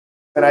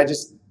And I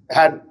just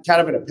had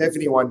kind of an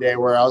epiphany one day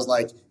where I was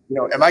like,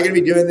 am I going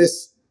to be doing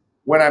this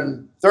when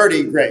I'm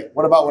 30? Great.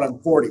 What about when I'm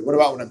 40? What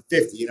about when I'm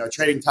 50?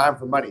 Trading time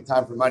for money,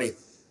 time for money.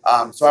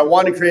 So I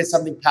wanted to create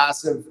something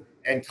passive,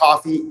 and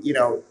coffee,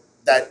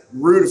 that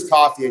root of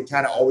coffee had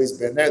kind of always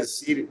been there. The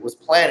seed was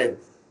planted.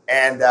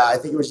 And I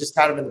think it was just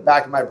kind of in the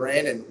back of my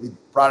brain, and we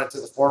brought it to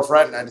the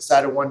forefront. And I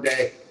decided one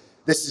day,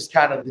 this is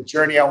kind of the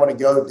journey I want to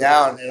go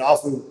down. And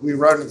off we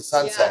rode into the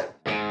sunset.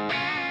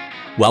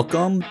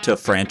 Welcome to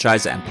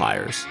Franchise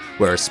Empires,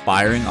 where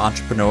aspiring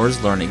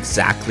entrepreneurs learn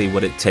exactly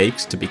what it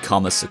takes to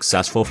become a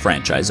successful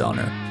franchise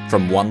owner,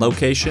 from one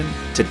location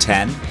to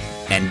 10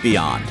 and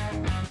beyond.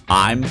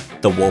 I'm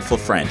the Wolf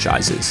of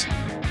Franchises.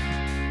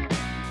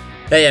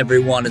 Hey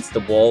everyone, it's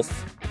the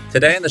Wolf.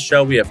 Today on the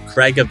show, we have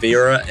Craig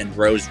Avira and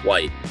Rose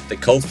White, the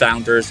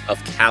co-founders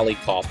of Cali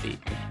Coffee.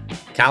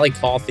 Cali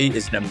Coffee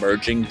is an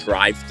emerging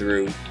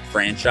drive-thru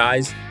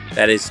franchise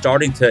that is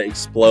starting to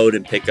explode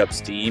and pick up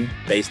steam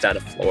based out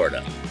of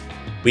Florida.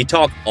 We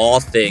talk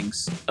all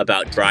things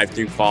about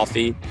drive-thru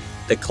coffee,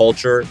 the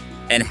culture,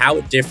 and how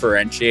it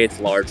differentiates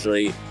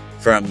largely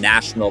from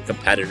national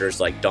competitors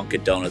like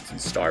Dunkin' Donuts and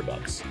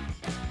Starbucks.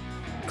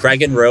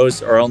 Craig and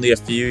Rose are only a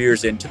few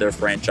years into their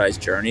franchise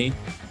journey,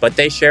 but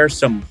they share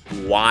some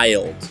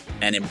wild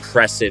and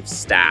impressive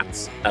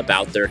stats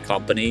about their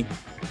company,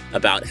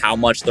 about how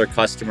much their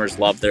customers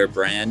love their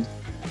brand,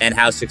 and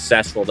how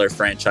successful their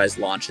franchise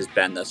launch has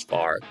been thus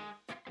far.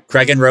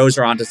 Craig and Rose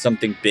are onto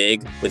something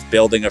big with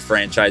building a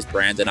franchise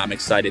brand, and I'm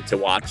excited to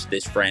watch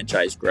this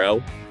franchise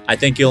grow. I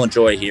think you'll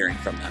enjoy hearing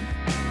from them.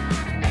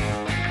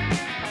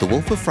 The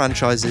Wolf of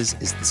Franchises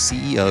is the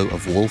CEO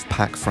of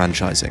Wolfpack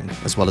Franchising,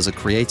 as well as a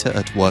creator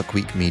at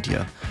Workweek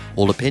Media.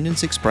 All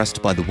opinions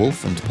expressed by the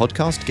Wolf and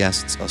podcast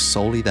guests are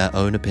solely their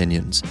own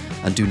opinions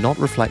and do not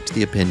reflect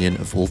the opinion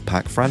of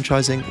Wolfpack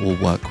Franchising or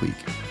Workweek.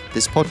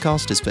 This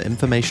podcast is for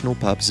informational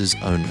purposes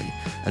only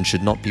and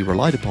should not be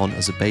relied upon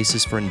as a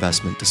basis for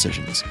investment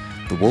decisions.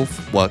 The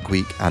Wolf,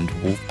 Workweek, and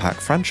Wolfpack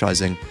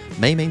Franchising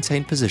may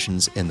maintain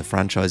positions in the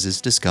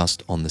franchises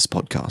discussed on this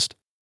podcast.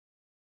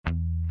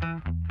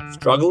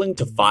 Struggling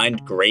to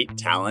find great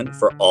talent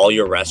for all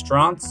your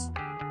restaurants?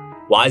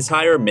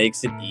 WiseHire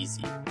makes it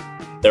easy.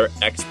 Their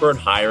expert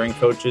hiring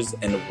coaches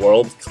and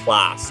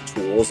world-class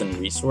tools and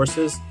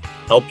resources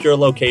help your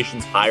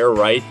locations hire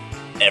right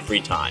every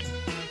time.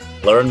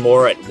 Learn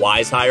more at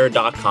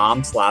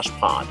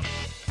wisehire.com/pod.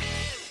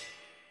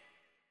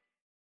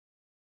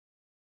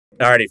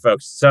 Alrighty,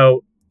 folks.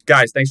 So,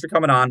 guys, thanks for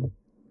coming on.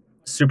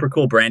 Super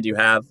cool brand you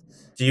have.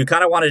 Do you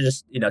kind of want to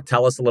just,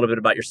 tell us a little bit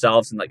about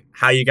yourselves and like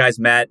how you guys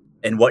met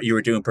and what you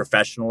were doing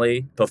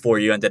professionally before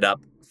you ended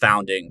up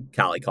founding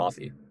Cali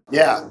Coffee?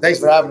 Yeah, thanks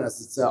for having us.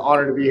 It's an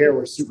honor to be here.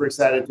 We're super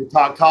excited to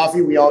talk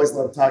coffee. We always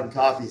love talking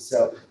coffee.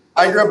 So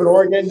I grew up in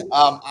Oregon.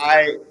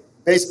 I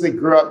basically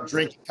grew up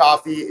drinking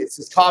coffee. It's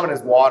as common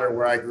as water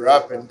where I grew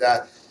up. And,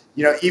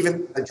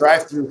 even the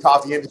drive-thru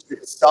coffee industry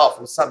itself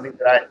was something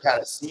that I had kind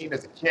of seen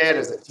as a kid,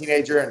 as a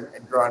teenager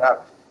and growing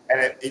up.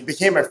 And it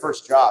became my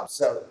first job.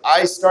 So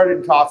I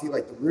started coffee,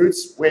 like the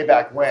roots way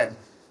back when,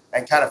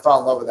 and kind of fell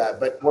in love with that.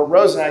 But where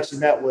Rose and I actually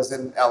met was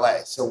in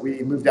LA. So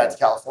we moved out to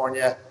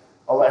California.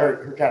 I'll let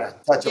her kind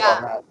of touch up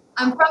on that.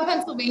 I'm from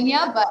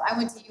Pennsylvania, but I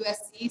went to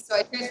USC. So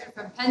I transferred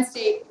from Penn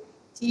State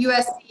to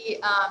USC,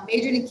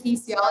 majored in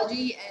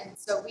kinesiology. And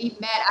so we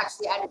met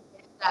actually at a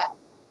gym that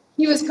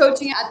he was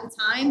coaching at the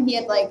time. He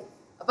had like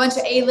a bunch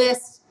of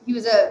A-list. He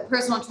was a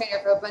personal trainer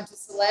for a bunch of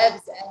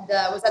celebs and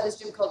was at this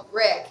gym called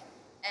Brick.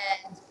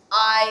 And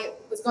I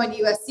was going to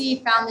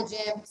USC, found the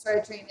gym,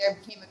 started training there,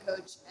 became a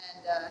coach,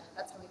 and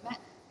that's how we met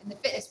in the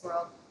fitness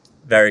world.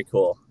 Very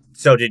cool.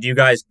 So did you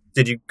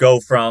go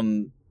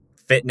from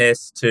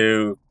fitness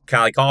to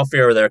Cali Coffee,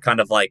 or were there kind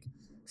of like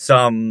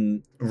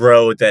some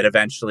road that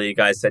eventually you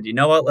guys said, you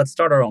know what, let's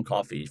start our own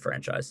coffee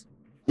franchise?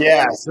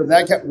 Yeah, so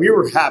we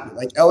were happy.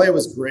 Like LA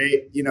was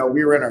great. We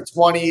were in our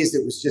 20s.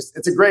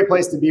 It's a great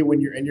place to be when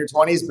you're in your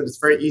 20s, but it's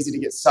very easy to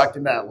get sucked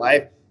into that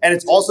life. And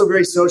it's also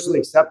very socially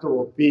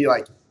acceptable to be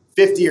like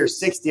 50 or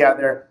 60 out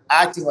there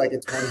acting like a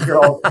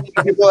 20-year-old.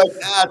 People are like,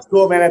 it's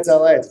cool, man. It's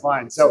LA. It's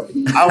fine. So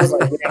I was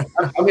like, man,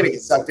 I'm going to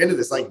get sucked into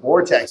this like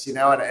vortex, and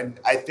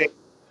I think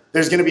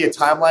there's going to be a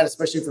timeline,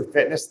 especially for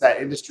fitness,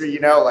 that industry,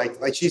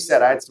 like she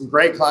said, I had some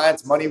great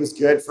clients. Money was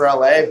good for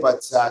LA,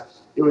 but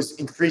it was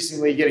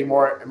increasingly getting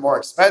more and more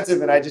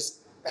expensive. And I just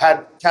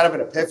had kind of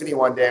an epiphany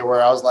one day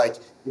where I was like,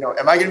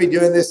 am I going to be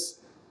doing this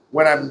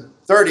when I'm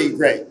 30?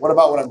 Great. What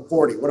about when I'm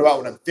 40? What about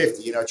when I'm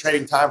 50?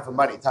 Trading time for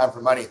money, time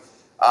for money.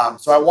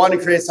 So I wanted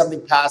to create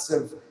something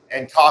passive,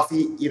 and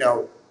coffee,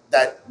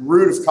 that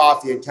root of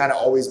coffee had kind of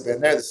always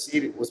been there. The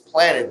seed was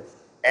planted.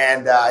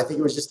 And I think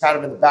it was just kind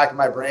of in the back of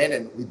my brain,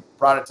 and we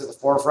brought it to the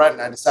forefront.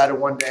 And I decided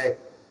one day,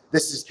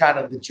 this is kind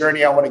of the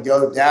journey I want to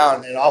go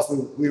down. And off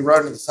we rode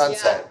into the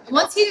sunset. Yeah.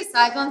 Once he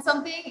decides on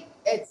something,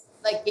 it's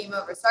like game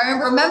over. So I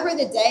remember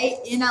the day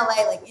in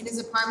LA, like in his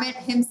apartment,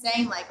 him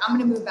saying like, I'm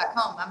going to move back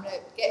home. I'm going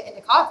to get into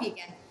coffee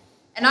again.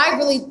 And I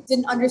really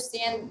didn't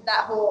understand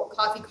that whole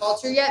coffee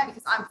culture yet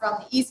because I'm from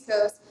the East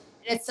Coast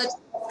and it's such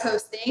a West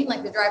Coast thing,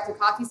 like the drive-thru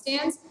coffee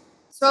stands.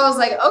 So I was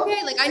like,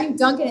 okay, like I knew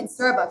Dunkin' and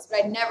Starbucks,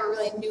 but I never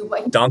really knew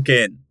what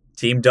Dunkin'.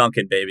 Team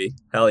Dunkin', baby.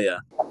 Hell yeah.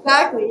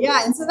 exactly.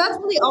 Yeah. And so that's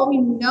really all we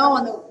know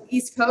on the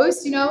East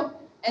Coast,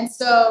 And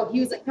so he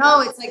was like,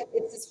 no, it's like,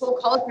 it's this whole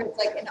culture. It's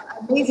like an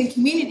amazing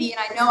community.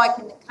 And I know I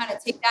can kind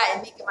of take that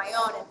and make it my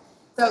own. And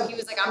so he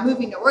was like, I'm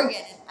moving to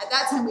Oregon. And at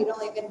that time, we'd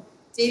only been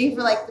dating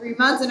for like 3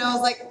 months. And I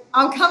was like,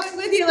 I'm coming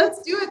with you.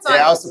 Let's do it. So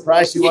I was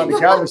surprised she wanted to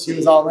come, but she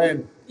was all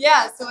in.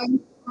 Yeah. So I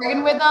moved to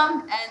Oregon with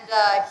him.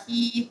 And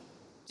he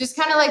just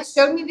kind of like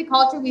showed me the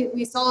culture.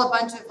 We saw a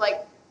bunch of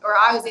or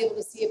I was able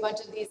to see a bunch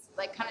of these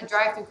like kind of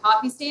drive-through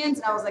coffee stands.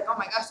 And I was like, oh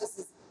my gosh, this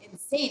is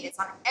insane. It's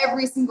on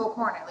every single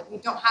corner. Like we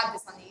don't have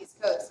this on the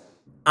East Coast.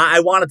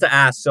 I wanted to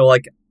ask, so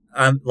like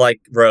I'm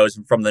like Rose,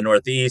 I'm from the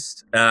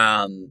Northeast.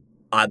 I'm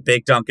a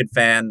big Dunkin'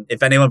 fan.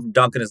 If anyone from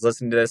Dunkin' is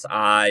listening to this,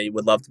 I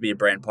would love to be a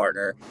brand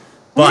partner.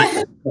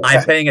 But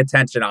I'm paying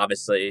attention,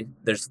 obviously.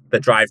 There's the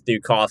drive-through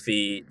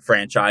coffee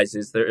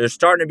franchises. There's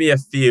starting to be a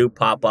few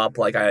pop up.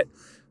 Like I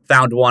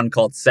found one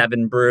called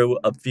 7 Brew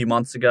a few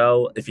months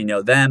ago, if you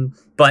know them.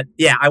 But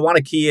yeah, I want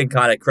to key in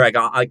kind of, Craig,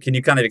 can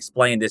you kind of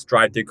explain this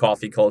drive-through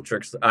coffee culture?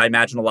 'Cause I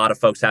imagine a lot of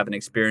folks haven't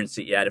experienced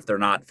it yet if they're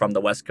not from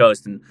the West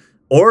Coast. And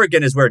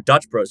Oregon is where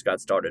Dutch Bros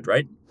got started,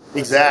 right?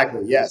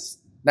 Exactly, yes.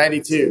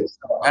 92.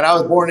 And I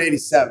was born in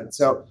 87.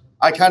 So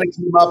I kind of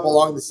came up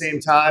along the same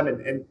time.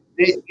 And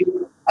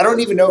I don't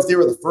even know if they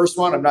were the first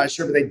one. I'm not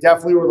sure, but they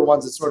definitely were the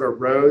ones that sort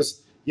of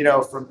rose,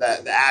 from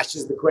the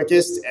ashes the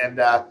quickest and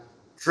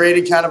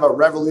created kind of a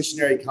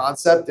revolutionary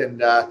concept.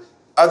 And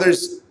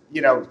others,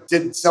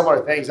 did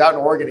similar things. Out in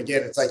Oregon,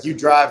 again, it's like you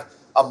drive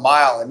a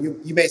mile and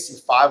you may see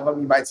 5 of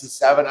them. You might see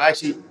 7.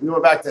 We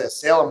went back to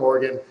Salem,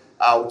 Oregon,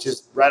 which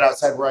is right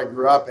outside where I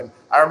grew up. And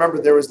I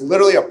remember there was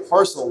literally a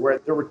parcel where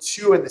there were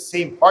 2 in the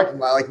same parking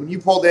lot. Like when you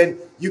pulled in,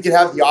 you could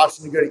have the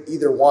option to go to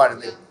either one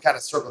and they kind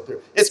of circle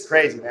through. It's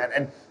crazy, man.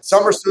 And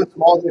some are so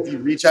small that if you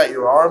reach out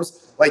your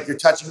arms, like you're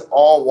touching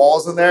all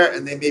walls in there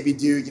and they maybe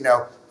do,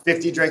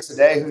 50 drinks a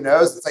day. Who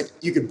knows? It's like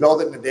you could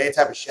build it in a day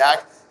type of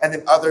shack. And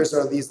then others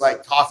are these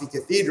like coffee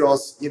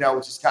cathedrals,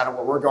 which is kind of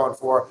what we're going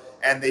for.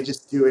 And they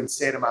just do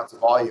insane amounts of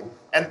volume.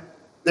 And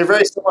they're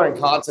very similar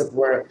in concept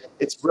where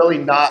it's really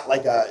not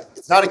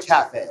it's not a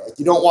cafe. Like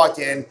you don't walk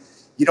in,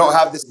 you don't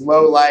have this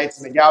low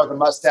lights and a guy with a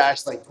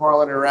mustache like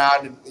twirling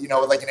around and,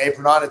 with like an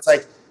apron on. It's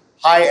like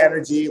high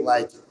energy,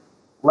 like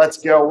let's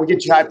go. We'll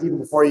get you hyped even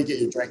before you get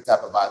your drink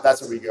type of vibe. That's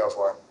what we go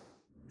for.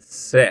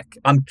 Sick.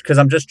 Because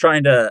I'm just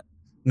trying to,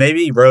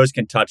 maybe Rose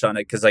can touch on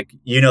it because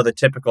the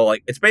typical,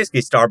 it's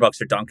basically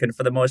Starbucks or Dunkin'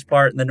 for the most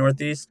part in the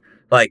Northeast.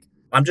 Like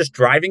I'm just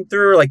driving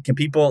through,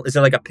 is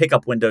there like a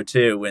pickup window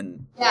too?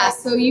 And yeah,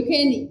 so you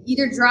can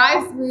either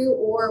drive through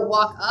or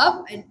walk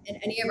up in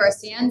any of our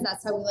stands.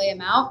 That's how we lay them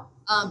out.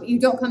 But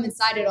you don't come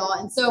inside at all.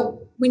 And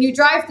so when you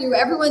drive through,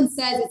 everyone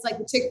says it's like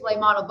the Chick-fil-A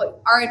model,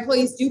 but our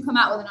employees do come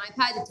out with an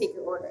iPad to take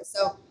your order.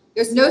 So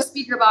there's no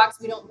speaker box.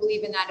 We don't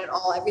believe in that at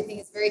all. Everything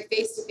is very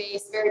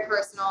face-to-face, very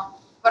personal.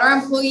 But our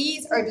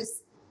employees are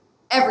just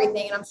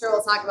everything. And I'm sure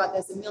we'll talk about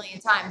this a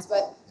million times.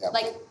 But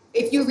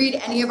if you read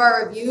any of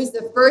our reviews,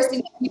 the first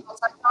thing that people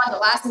touch on, the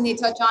last thing they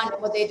touch on, and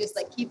what they just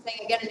keep saying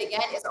again and again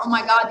is, oh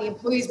my God, the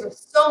employees were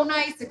so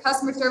nice. The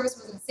customer service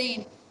was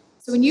insane.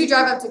 So when you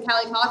drive up to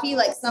Cali Coffee,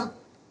 some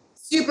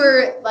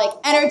super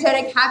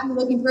energetic, happy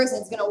looking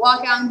person is going to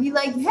walk out and be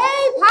like, hey,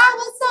 Pat,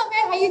 what's up,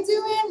 man? How you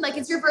doing?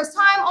 It's your first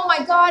time. Oh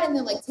my God. And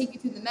they'll take you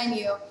through the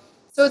menu.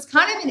 So it's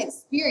kind of an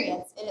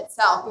experience in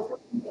itself before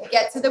you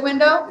get to the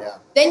window. Yeah.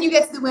 Then you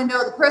get to the window.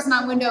 The person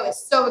on window is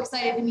so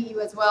excited to meet you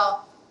as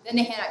well. Then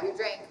they hand out your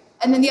drink.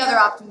 And then the other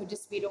option would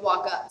just be to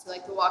walk up to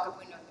the walk-up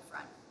window in the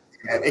front.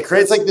 And it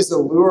creates this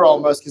allure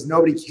almost because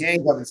nobody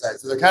can come inside.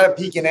 So they're kind of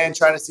peeking in,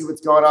 trying to see what's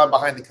going on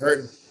behind the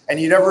curtain. And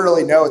you never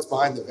really know what's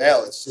behind the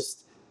veil. It's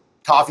just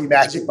coffee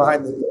magic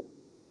behind the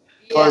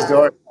closed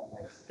door.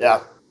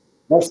 Yeah.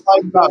 Let's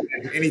talk about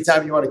it.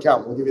 Anytime you want to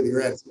come, we'll give you the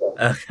grand.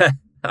 Okay.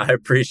 I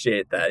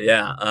appreciate that.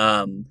 Yeah.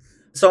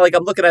 So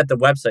I'm looking at the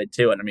website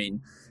too. And I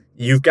mean,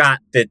 you've got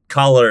the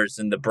colors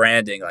and the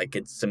branding.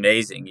 It's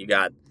amazing. You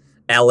got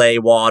LA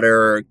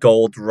water,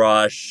 Gold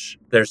Rush.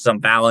 There's some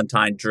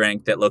Valentine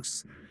drink that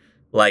looks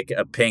like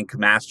a pink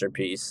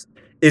masterpiece.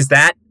 Is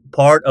that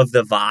part of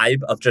the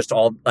vibe of just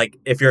all,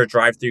 if you're a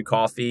drive-through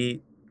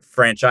coffee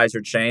franchise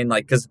or chain,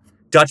 because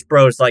Dutch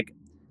Bros,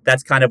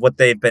 that's kind of what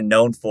they've been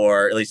known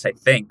for, at least I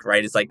think,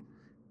 right? It's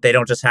they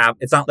don't just have,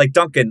 it's not like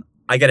Dunkin'.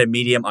 I get a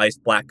medium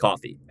iced black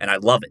coffee and I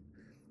love it,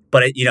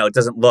 but it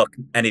doesn't look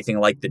anything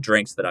like the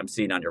drinks that I'm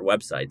seeing on your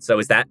website. So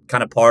is that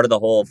kind of part of the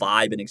whole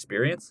vibe and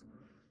experience?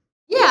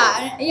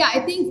 Yeah.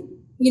 I think,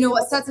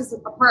 what sets us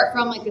apart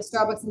from the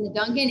Starbucks and the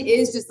Dunkin'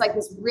 is just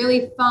this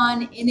really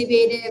fun,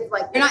 innovative,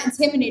 they're not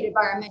intimidated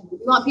by our menu. We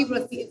want people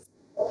to feel,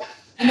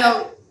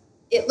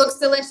 it looks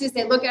delicious.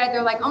 They look at it,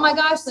 they're like, oh my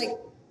gosh,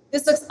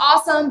 this looks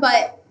awesome,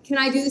 but can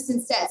I do this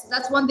instead? So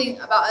that's one thing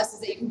about us is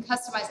that you can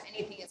customize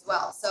anything as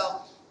well.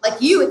 So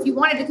if you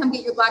wanted to come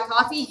get your black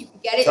coffee, you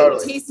could get it.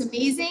 Totally. It tastes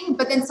amazing.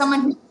 But then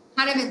someone who's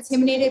kind of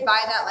intimidated by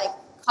that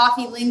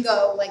coffee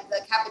lingo, the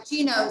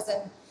cappuccinos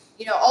and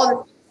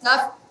all the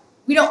stuff,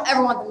 we don't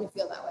ever want them to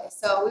feel that way.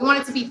 So we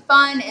want it to be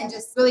fun and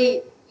just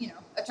really,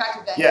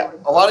 attractive to Yeah,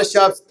 anyone. a lot of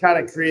shops kind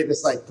of create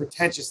this like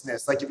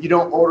pretentiousness. Like if you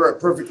don't order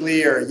it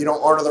perfectly or you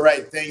don't order the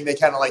right thing, they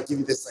kind of like give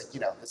you this like,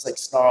 this like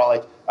snarl,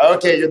 like,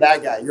 okay, you're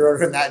that guy. You're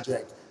ordering that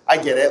drink. I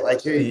get it. Like,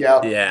 here you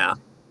go. Yeah.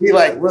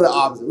 We're the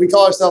opposite. We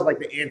call ourselves like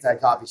the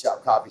anti-coffee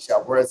shop,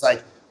 where it's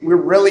like, we're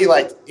really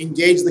like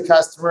engage the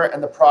customer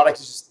and the product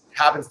just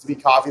happens to be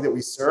coffee that we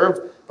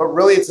serve. But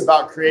really it's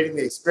about creating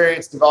the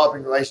experience,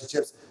 developing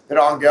relationships that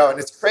ongoing. And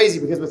it's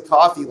crazy because with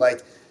coffee,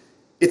 like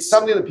it's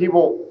something that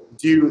people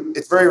do.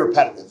 It's very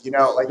repetitive,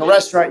 like a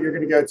restaurant you're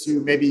going to go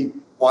to maybe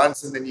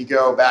once and then you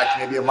go back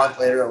maybe a month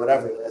later or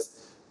whatever it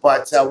is.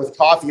 But with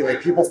coffee,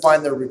 like people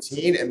find their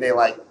routine and they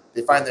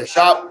find their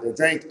shop, their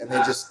drink, and they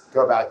just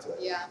go back to it.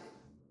 Yeah.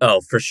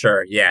 Oh, for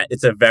sure. Yeah.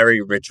 It's a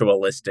very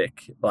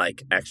ritualistic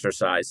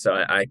exercise.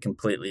 So I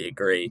completely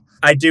agree.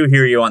 I do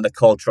hear you on the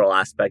cultural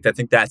aspect. I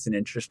think that's an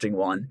interesting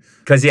one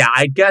because,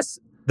 I guess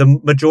the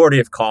majority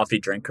of coffee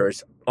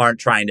drinkers aren't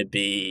trying to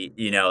be,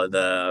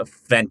 the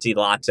venti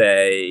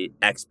latte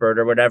expert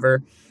or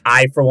whatever.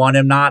 I, for one,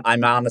 am not.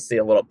 I'm honestly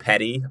a little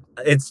petty.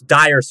 It's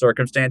dire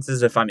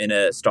circumstances if I'm in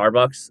a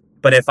Starbucks.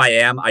 But if I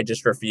am, I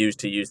just refuse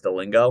to use the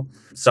lingo.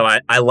 So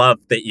I love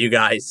that you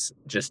guys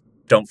just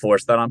don't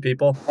force that on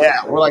people.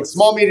 Yeah, we're like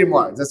small, medium,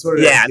 large. That's what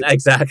it is. Yeah,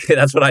 exactly.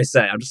 That's what I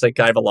say. I'm just like,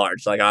 I have a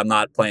large. Like, I'm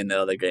not playing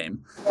the other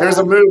game. There's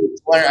a movie.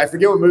 I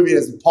forget what movie it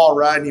is. With Paul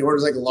Rudd, and he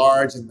orders like a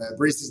large, and the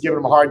barista's giving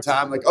him a hard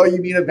time. Like, oh,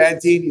 you mean a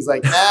venti? And he's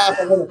like, I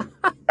forget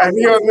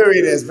what movie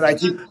it is, but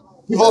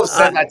people have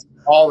said that to me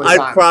all the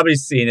time. I've probably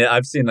seen it.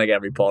 I've seen like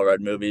every Paul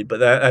Rudd movie, but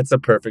that's a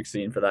perfect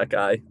scene for that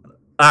guy.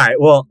 All right,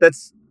 well,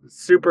 that's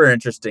super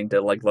interesting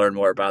to learn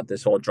more about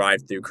this whole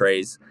drive-through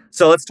craze.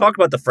 So let's talk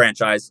about the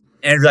franchise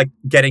and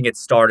getting it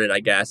started,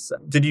 I guess.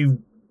 Did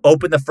you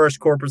open the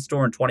first corporate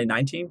store in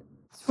 2019?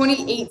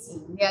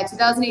 2018. Yeah,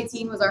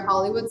 2018 was our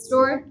Hollywood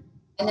store.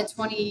 And then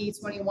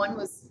 2021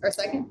 was our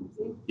second.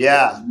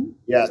 Yeah.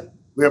 Yeah.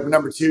 We opened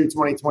number 2,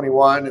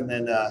 2021. And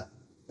then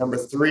number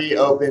 3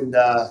 opened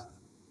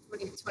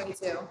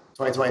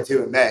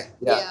 2022 in May.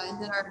 Yeah.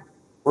 And then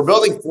we're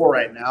building 4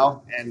 right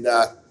now. And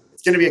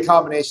it's going to be a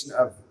combination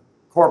of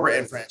corporate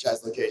and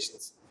franchise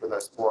locations for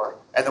those 4.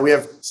 And then we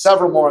have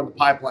several more in the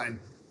pipeline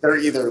that are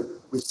either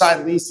we've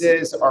signed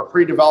leases or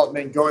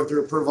pre-development, going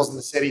through approvals in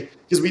the city.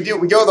 Because we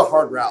go the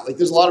hard route. Like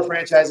there's a lot of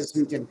franchises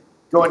who can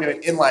go into an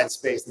inline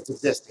space that's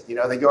existing.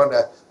 They go into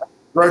a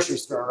grocery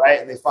store,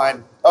 right? And they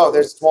find, oh,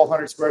 there's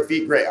 1,200 square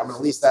feet. Great. I'm going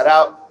to lease that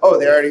out. Oh,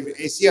 they already have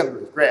AC on the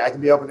roof. Great. I can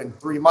be open in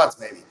 3 months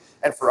maybe.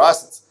 And for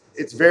us,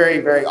 it's very,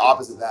 very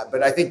opposite of that.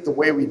 But I think the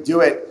way we do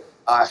it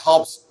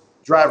helps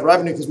drive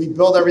revenue because we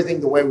build everything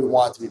the way we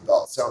want it to be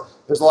built. So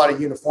there's a lot of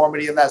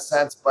uniformity in that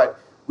sense. But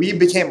we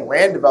became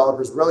land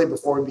developers really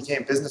before we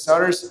became business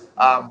owners.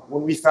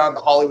 When we found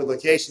the Hollywood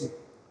location,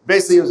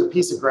 basically it was a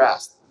piece of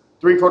grass,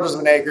 3/4 of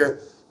an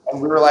acre.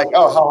 And we were like,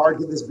 oh, how hard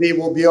could this be?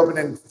 We'll be open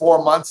in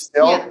 4 months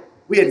still. Yeah.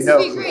 We had no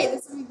clue.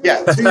 This would be great.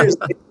 Yeah, 2 years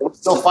later, we're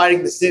still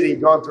fighting the city,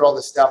 going through all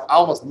this stuff. I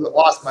almost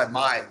lost my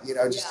mind,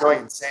 going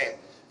insane.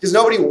 Because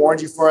nobody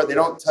warned you for it. They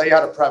don't tell you how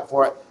to prep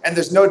for it. And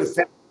there's no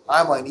definitive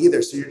timeline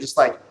either. So you're just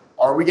like,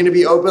 are we going to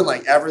be open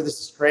ever?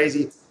 This is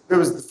crazy.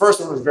 The first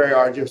one was very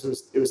arduous.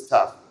 It was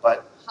tough.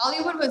 But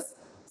Hollywood was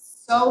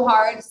so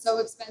hard, so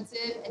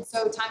expensive, and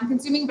so time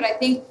consuming. But I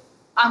think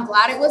I'm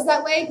glad it was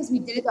that way because we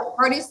did it the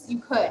hardest you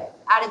could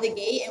out of the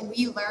gate. And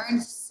we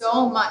learned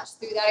so much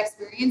through that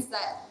experience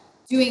that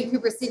doing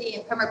Cooper City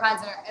and Pembroke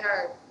Pines in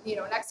our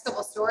next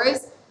couple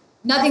stores,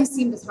 nothing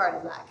seemed as hard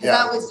as that. Because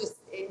that was just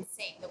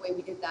insane the way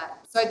we did that.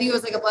 So I think it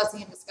was a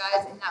blessing in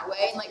disguise in that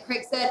way. And like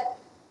Craig said,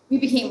 we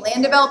became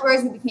land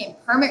developers, we became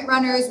permit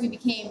runners, we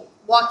became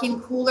walk-in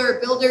cooler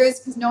builders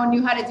because no one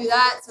knew how to do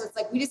that. So it's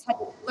we just had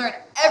to learn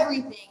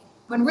everything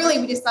when really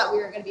we just thought we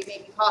were going to be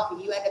making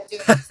coffee. You end up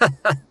doing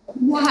that.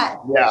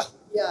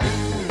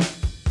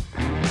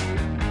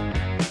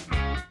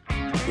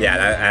 Yeah,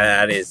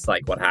 that is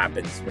what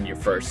happens when you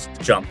first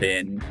jump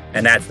in.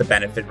 And that's the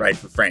benefit, right,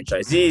 for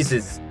franchisees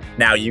is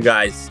now you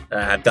guys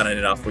have done it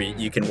enough where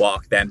you can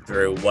walk them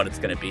through what it's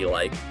going to be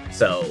like.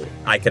 So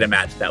I could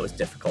imagine that was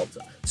difficult.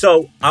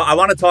 So I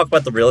want to talk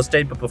about the real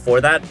estate, but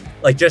before that,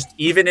 just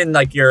even in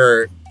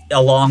your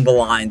along the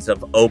lines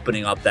of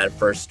opening up that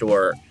first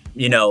store,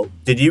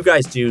 did you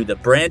guys do the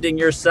branding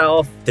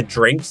yourself, the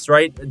drinks,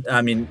 right?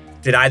 I mean,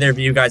 did either of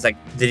you guys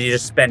did you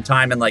just spend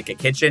time in a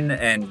kitchen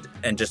and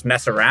just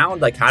mess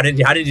around? How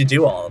did you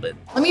do all of it?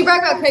 Let me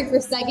brag about Craig for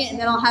a second and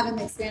then I'll have him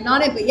expand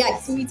on it. But yeah,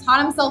 so he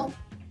taught himself.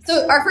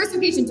 So our first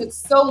location took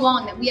so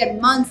long that we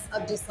had months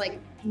of just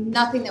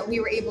nothing that we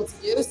were able to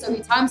do. So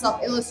he taught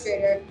himself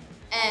Illustrator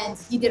and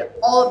he did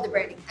all of the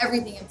branding,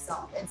 everything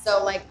himself. And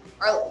so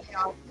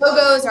our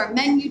logos, our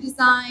menu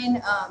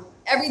design,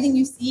 everything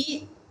you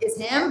see is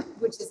him,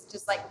 which is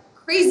just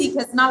crazy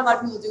because not a lot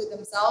of people do it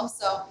themselves.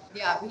 So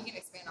yeah, we can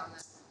expand on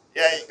that.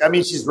 Yeah, I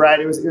mean, she's right.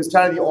 It was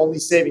kind of the only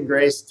saving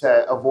grace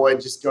to avoid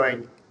just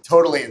going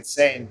totally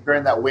insane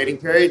during that waiting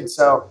period. And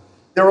so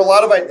there were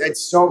I had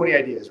so many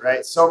ideas,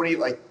 right? So many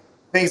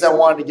things I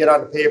wanted to get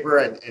onto paper,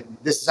 and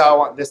this is how I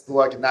want this to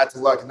look and that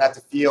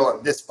to feel,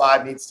 and this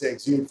vibe needs to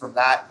exude from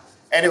that.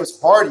 And it was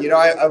hard.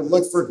 I would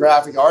look for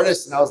graphic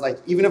artists, and I was like,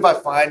 even if I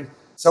find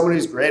someone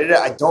who's great at it,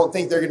 I don't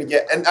think they're going to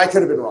get, and I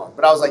could have been wrong,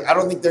 but I was like, I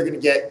don't think they're going to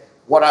get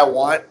what I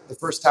want the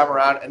first time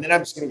around, and then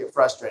I'm just going to get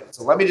frustrated.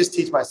 So let me just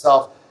teach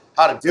myself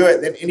how to do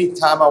it. Then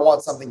anytime I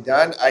want something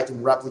done, I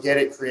can replicate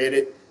it, create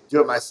it, do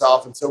it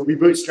myself. And so we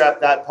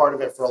bootstrapped that part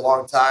of it for a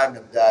long time,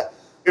 and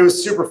it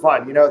was super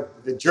fun.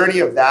 The journey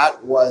of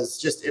that was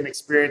just an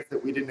experience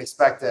that we didn't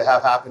expect to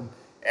have happen.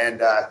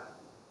 And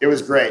it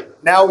was great.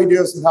 Now we do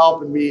have some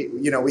help, and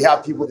we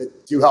have people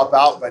that do help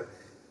out, but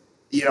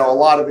a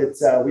lot of it,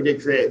 we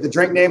did create. The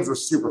drink names were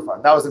super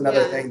fun. That was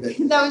another thing that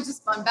was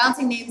just fun.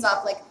 Bouncing names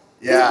off.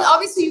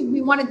 Obviously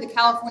we wanted the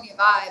California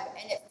vibe,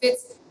 and it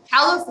fits.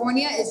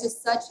 California is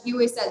just he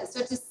always says it's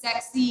such a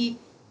sexy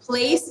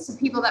place to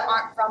people that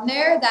aren't from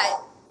there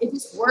that it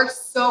just works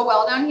so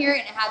well down here,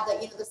 and it had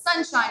the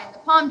sunshine and the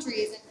palm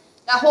trees and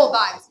that whole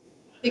vibe.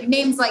 Big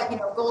names like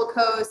Gold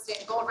Coast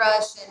and Gold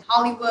Rush and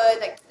Hollywood,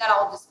 that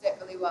all just fit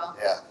really well.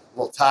 Yeah,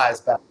 little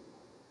ties back.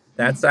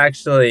 That's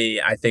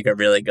actually, I think, a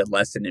really good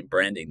lesson in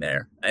branding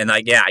there. And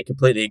I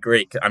completely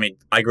agree. I mean,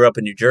 I grew up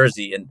in New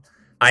Jersey, and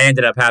I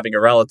ended up having a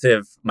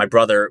relative. My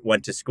brother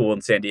went to school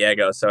in San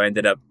Diego, so I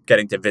ended up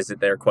getting to visit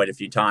there quite a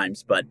few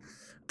times. But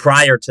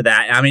prior to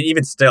that, I mean,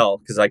 even still,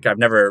 because I've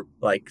never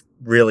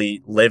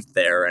really lived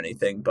there or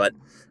anything, but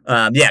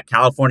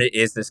California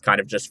is this kind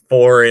of just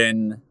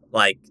foreign,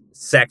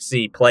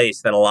 sexy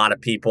place that a lot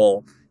of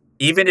people,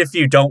 even if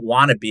you don't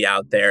want to be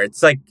out there,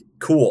 it's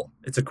cool.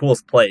 It's a cool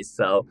place.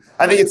 So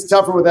I think it's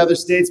tougher with other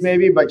states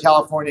maybe, but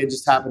California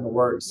just happened to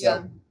work.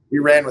 So we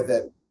ran with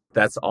it.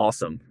 That's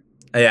awesome.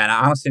 Yeah, and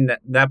honestly,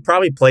 that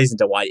probably plays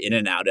into why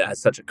In-N-Out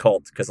has such a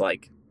cult, because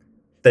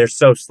they're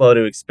so slow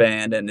to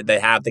expand, and they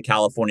have the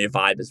California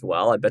vibe as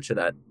well. I bet you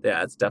that,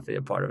 it's definitely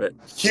a part of it.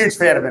 Huge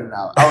fan of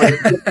In-N-Out. I would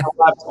use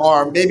my left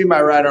arm, maybe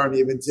my right arm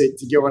even,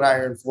 to get one out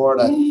here in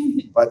Florida.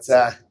 But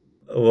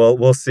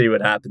we'll see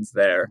what happens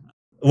there.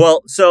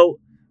 Well, so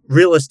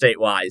real estate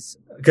wise,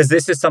 because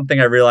this is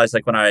something I realized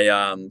when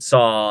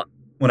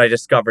I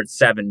discovered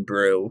 7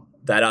 Brew,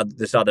 that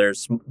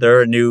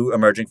there are new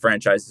emerging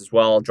franchises as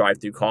well,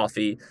 Drive-Thru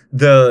Coffee.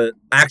 The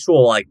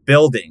actual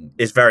building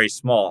is very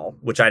small,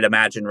 which I'd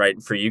imagine,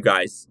 right, for you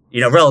guys,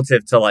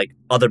 relative to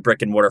other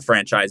brick and mortar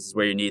franchises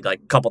where you need a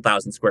couple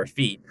thousand square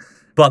feet.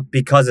 But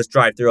because it's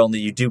drive-through only,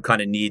 you do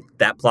kind of need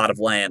that plot of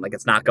land.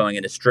 It's not going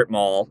into strip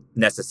mall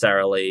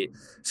necessarily.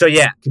 So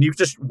yeah, can you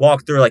just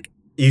walk through,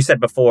 you said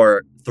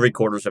before,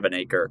 3/4 of an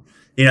acre,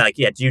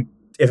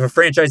 if a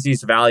franchisee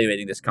is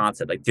evaluating this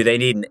concept, do they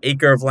need an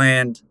acre of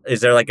land?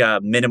 Is there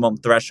a minimum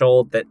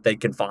threshold that they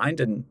can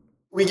find? And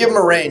we give them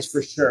a range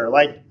for sure.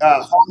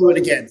 Hollywood,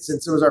 again,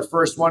 since it was our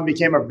first one,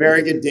 became a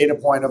very good data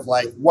point of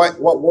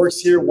what works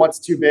here, what's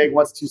too big,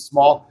 what's too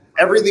small.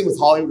 Everything with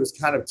Hollywood was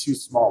kind of too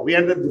small. We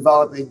ended up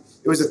developing,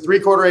 it was a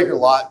 3/4 acre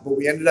lot, but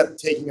we ended up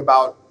taking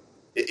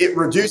it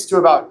reduced to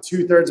about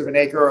 2/3 of an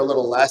acre or a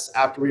little less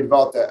after we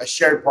developed a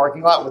shared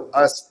parking lot with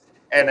us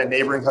and a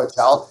neighboring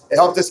hotel. It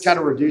helped us kind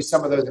of reduce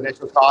some of those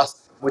initial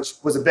costs, which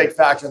was a big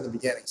factor in the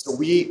beginning. So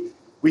we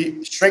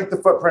shrank the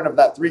footprint of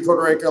that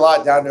 3/4 acre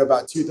lot down to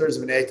about 2/3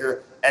 of an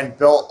acre and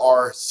built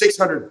our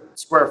 600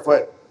 square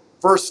foot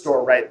first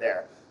store right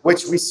there,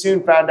 which we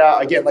soon found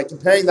out, again,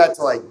 comparing that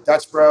to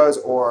Dutch Bros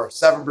or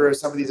 7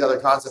 Brews, some of these other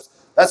concepts,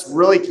 that's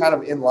really kind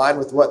of in line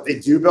with what they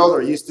do build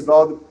or used to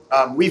build.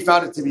 We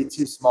found it to be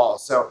too small.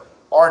 So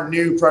our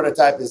new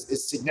prototype is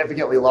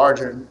significantly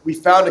larger. And we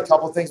found a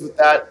couple things with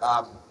that.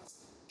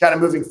 Kind of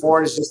moving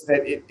forward is just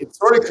that it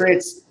sort of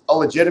creates a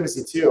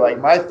legitimacy too.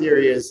 My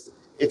theory is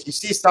if you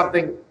see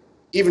something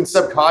even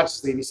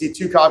subconsciously, and you see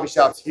 2 coffee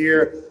shops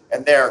here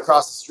and there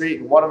across the street,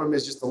 and one of them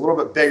is just a little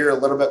bit bigger, a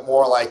little bit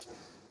more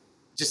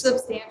just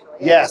substantial.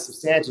 Yeah,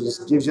 substantial.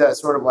 Just gives you that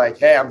sort of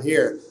hey, I'm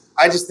here.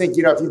 I just think,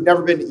 if you've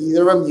never been to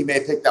either of them, you may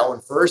pick that one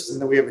first, and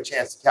then we have a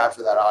chance to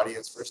capture that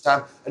audience first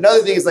time.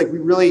 Another thing is we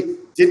really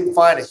didn't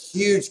find a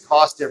huge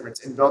cost difference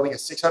in building a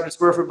 600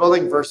 square foot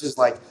building versus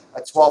a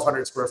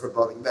 1,200 square foot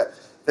building.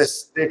 The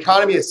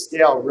economy of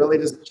scale really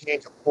doesn't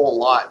change a whole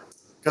lot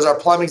because our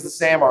plumbing's the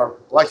same, our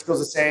electrical's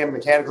the same,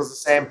 mechanical's the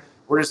same.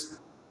 We're just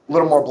a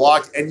little more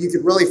blocked, and you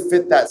could really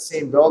fit that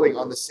same building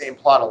on the same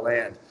plot of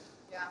land.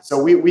 Yeah. So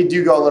we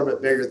do go a little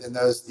bit bigger than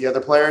the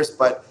other players,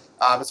 but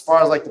as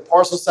far as the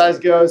parcel size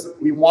goes,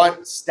 we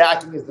want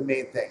stacking is the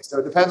main thing. So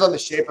it depends on the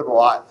shape of the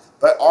lot,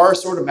 but our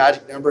sort of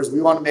magic numbers,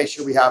 we want to make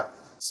sure we have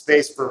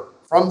space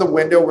from the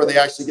window where they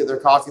actually get their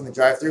coffee in the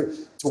drive-thru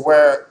to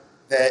where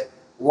the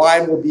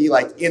line will be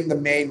in the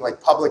main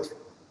public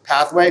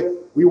pathway.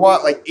 We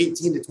want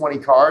 18 to 20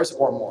 cars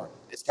or more.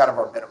 It's kind of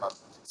our minimum.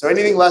 So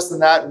anything less than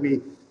that,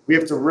 we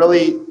have to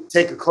really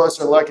take a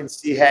closer look and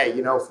see, hey,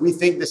 if we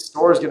think this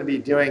store is going to be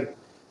doing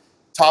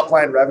top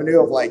line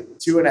revenue of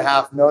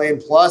 $2.5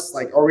 million plus,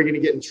 are we going to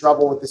get in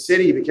trouble with the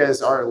city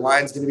because our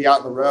line's going to be out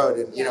in the road?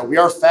 And we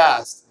are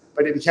fast,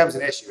 but it becomes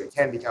an issue. It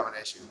can become an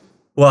issue.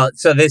 Well,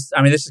 so this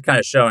is kind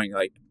of showing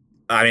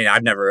I mean,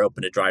 I've never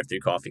opened a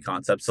drive-through coffee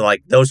concept. So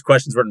like those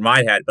questions were in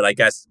my head, but I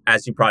guess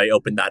as you probably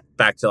opened that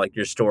back to like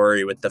your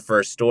story with the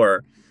first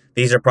store,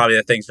 these are probably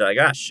the things you're like,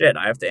 ah, shit,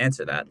 I have to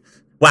answer that.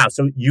 Wow.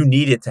 So you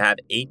needed to have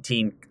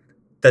 18.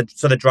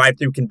 So the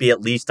drive-through can be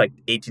at least like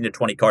 18 to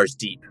 20 cars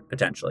deep,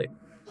 potentially.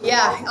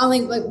 Yeah.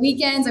 On like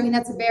weekends. I mean,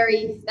 that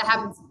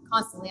happens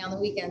constantly on the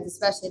weekends,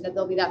 especially that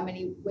there'll be that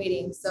many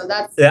waiting. So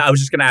yeah, I was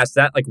just going to ask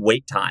that, like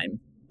wait time.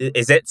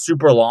 Is it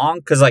super long?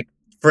 Because like,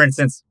 for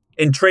instance,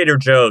 in Trader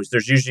Joe's,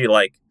 there's usually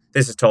like,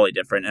 this is totally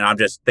different. And I'm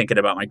just thinking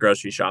about my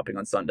grocery shopping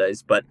on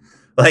Sundays. But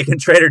like in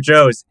Trader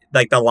Joe's,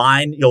 like the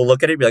line, you'll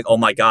look at it and be like, oh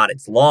my God,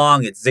 it's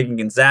long, it's zigging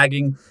and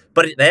zagging.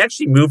 But they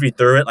actually move you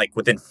through it like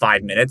within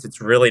 5 minutes.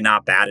 It's really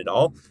not bad at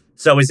all.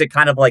 So is it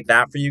kind of like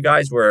that for you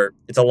guys where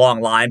it's a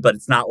long line, but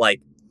it's not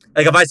like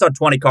if I saw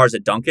 20 cars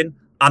at Dunkin',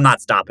 I'm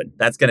not stopping.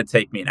 That's going to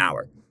take me an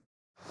hour.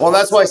 Well,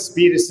 that's why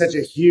speed is such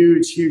a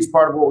huge, huge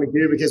part of what we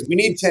do, because we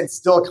need to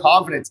instill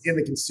confidence in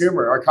the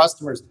consumer, our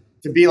customers,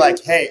 to be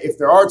like, hey, if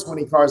there are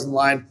 20 cars in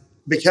line,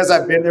 because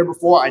I've been there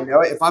before, I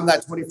know it. If I'm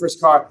that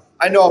 21st car,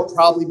 I know I'll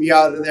probably be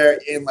out of there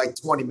in like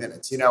 20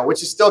 minutes,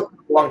 which is still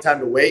a long time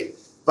to wait,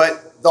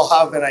 but they'll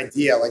have an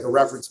idea, like a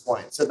reference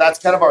point. So that's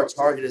kind of our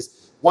target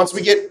is once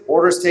we get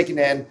orders taken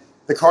in,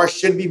 the car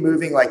should be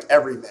moving like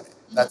every minute.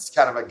 That's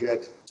kind of a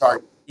good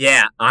target.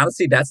 Yeah,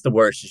 honestly, that's the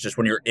worst. It's just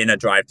when you're in a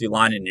drive-through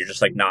line and you're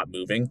just like not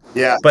moving.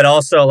 Yeah. But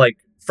also like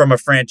from a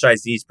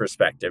franchisee's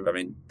perspective, I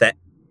mean,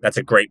 that's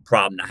a great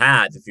problem to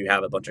have if you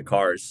have a bunch of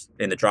cars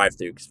in the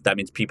drive-through, because that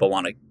means people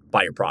want to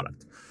buy your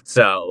product.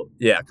 So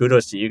yeah,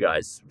 kudos to you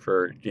guys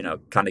for,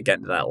 kind of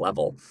getting to that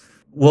level.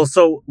 Well,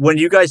 so when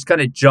you guys kind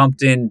of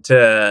jumped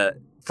into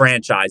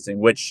franchising,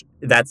 which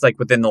that's like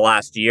within the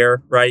last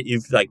year, right?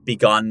 You've like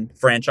begun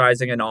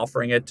franchising and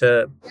offering it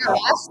to. Yeah,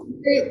 last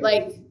year,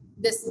 like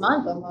this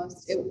month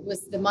almost. It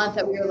was the month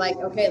that we were like,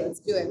 okay, let's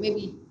do it.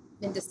 Maybe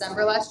in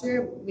December last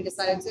year, we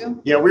decided to.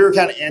 Yeah, we were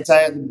kind of anti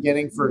at the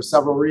beginning for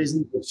several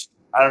reasons, which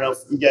I don't know if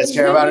you guys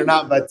care about it or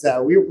not, but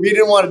we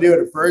didn't want to do it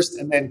at first.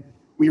 And then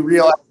we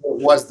realized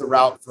it was the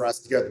route for us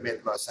to go that made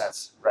the most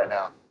sense right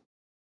now.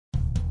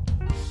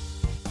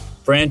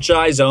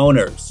 Franchise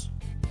owners,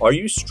 are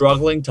you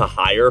struggling to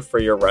hire for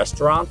your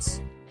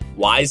restaurants?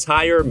 Wise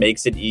Hire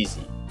makes it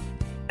easy.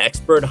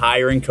 Expert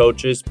hiring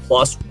coaches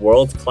plus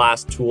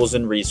world-class tools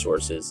and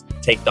resources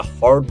take the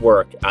hard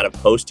work out of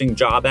posting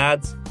job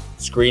ads,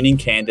 screening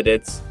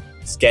candidates,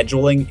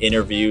 scheduling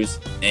interviews,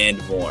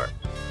 and more.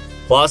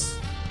 Plus,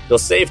 you'll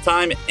save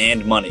time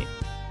and money.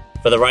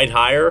 For the right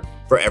hire,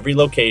 for every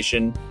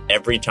location,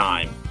 every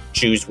time,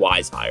 choose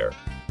Wise Hire.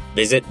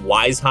 Visit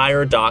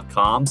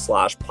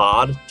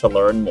wisehire.com/pod to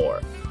learn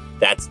more.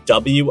 That's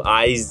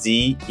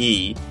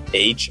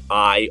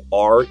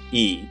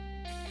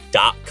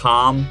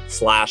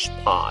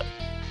WIZEHIRE.com/pod.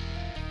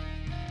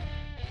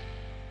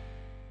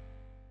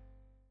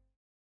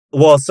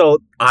 Well, so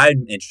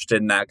I'm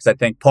interested in that because I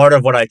think part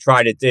of what I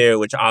try to do,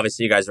 which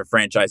obviously you guys are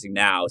franchising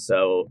now,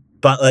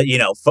 but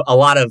for a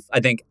lot of,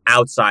 I think,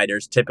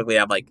 outsiders typically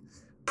have like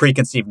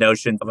preconceived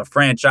notions of a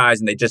franchise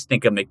and they just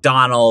think of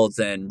McDonald's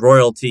and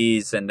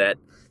royalties and that,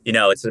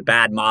 it's a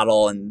bad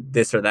model and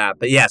this or that.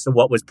 But yeah, so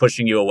what was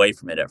pushing you away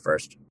from it at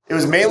first? It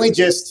was mainly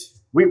just,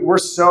 we're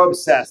so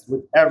obsessed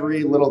with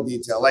every little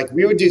detail. Like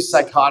we would do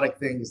psychotic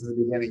things in the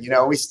beginning,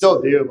 we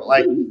still do. But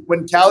like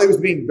when Cali was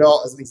being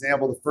built, as an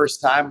example, the first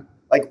time,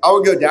 like I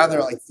would go down there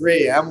at like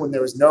 3 a.m. when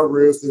there was no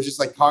roof. There was just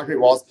like concrete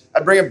walls.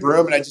 I'd bring a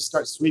broom and I'd just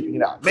start sweeping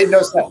it out. It made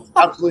no sense.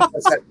 Absolutely no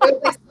sense.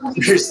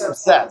 You're so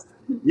obsessed.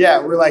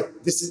 Yeah, we're like,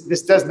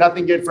 this does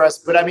nothing good for us.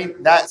 But I mean,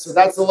 that's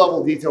the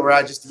level of detail we're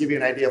at, just to give you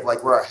an idea of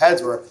like where our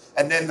heads were.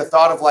 And then the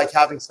thought of like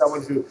having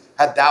someone who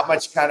had that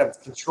much kind of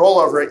control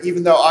over it,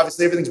 even though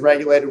obviously everything's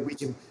regulated, we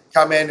can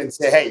come in and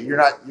say, hey, you're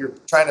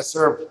trying to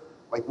serve,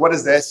 like, what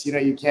is this? You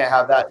can't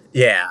have that.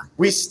 Yeah.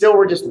 We still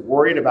were just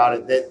worried about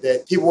it,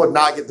 that people would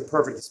not get the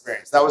perfect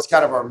experience. That was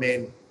kind of our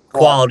main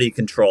goal. Quality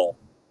control.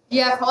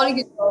 Yeah,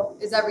 quality control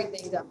is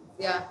everything, though.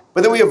 Yeah.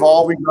 But then we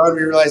evolved, we grew, and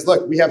we realized,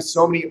 look, we have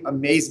so many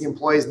amazing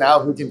employees now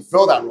who can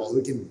fill that role,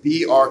 who can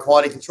be our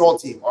quality control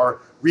team,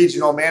 our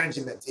regional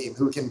management team,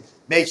 who can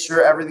make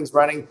sure everything's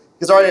running.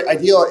 Because our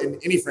ideal in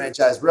any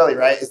franchise, really,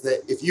 right, is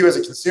that if you as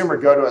a consumer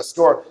go to a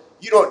store,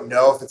 you don't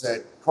know if it's a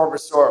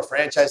corporate store or a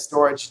franchise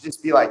store. It should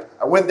just be like,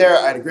 I went there,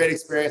 I had a great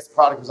experience, the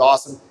product was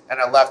awesome, and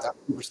I left. I'm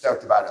super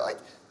stoked about it.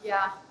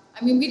 Yeah.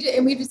 I mean, we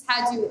just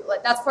had to,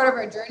 like, that's part of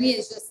our journey,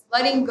 is just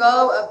letting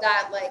go of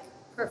that, like,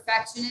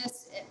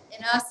 perfectionist in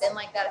us and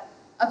like that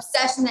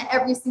obsession that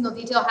every single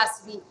detail has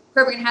to be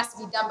perfect and has to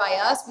be done by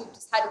us. We've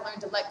just had to learn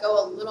to let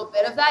go a little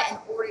bit of that in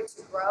order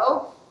to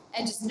grow,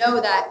 and just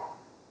know that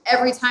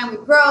every time we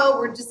grow,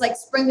 we're just like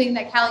sprinkling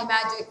that Cali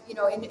magic, in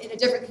a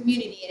different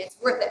community, and it's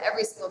worth it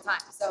every single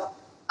time. So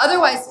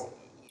otherwise,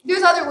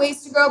 there's other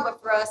ways to grow, but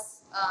for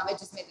us, it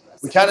just made the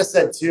most sense. We kind of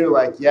said too,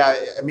 like, yeah,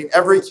 I mean,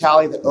 every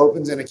Cali that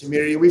opens in a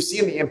community, we've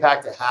seen the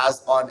impact it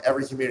has on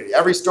every community.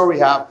 Every store we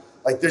have,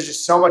 Like there's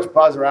just so much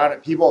buzz around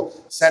it. People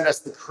send us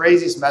the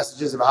craziest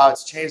messages of how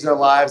it's changed their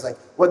lives. Like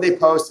what they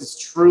post is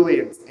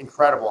truly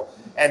incredible.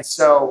 And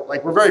so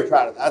like, we're very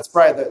proud of that. That's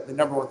probably the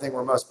number one thing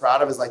we're most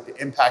proud of is like the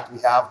impact we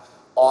have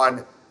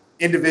on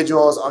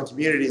individuals, on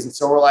communities. And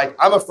so we're like,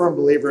 I'm a firm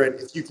believer in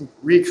if you can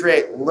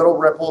recreate little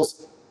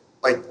ripples,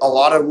 like a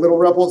lot of little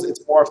ripples,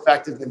 it's more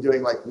effective than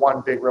doing like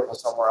one big ripple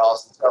somewhere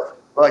else. And so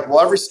we're like, well,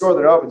 every store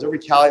that opens, every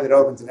Cali that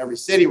opens in every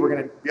city, we're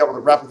going to be able to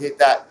replicate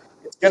that.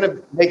 It's going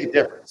to make a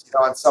difference,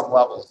 on some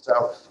levels.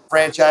 So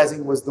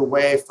franchising was the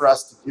way for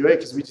us to do it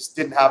because we just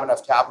didn't have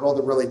enough capital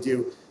to really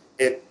do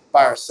it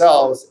by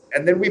ourselves.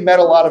 And then we met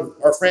a lot of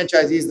our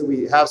franchisees that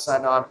we have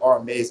signed on are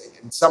amazing.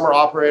 And some are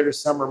operators,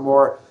 some are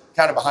more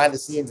kind of behind the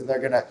scenes, and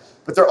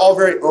but they're all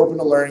very open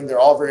to learning. They're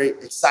all very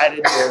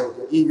excited. They're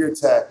eager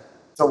to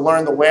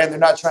learn the way, and they're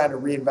not trying to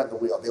reinvent the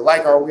wheel. They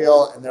like our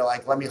wheel, and they're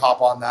like, let me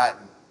hop on that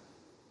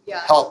and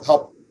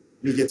help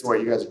me get to where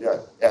you guys are doing.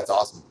 Yeah, it's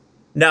awesome.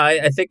 No,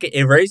 I think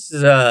it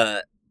raises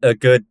a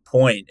good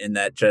point in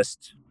that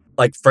just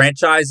like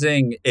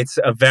franchising, it's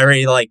a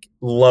very like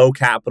low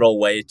capital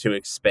way to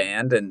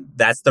expand. And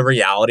that's the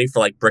reality for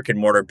like brick and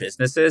mortar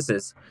businesses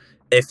is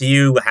if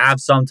you have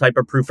some type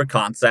of proof of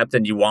concept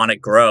and you want to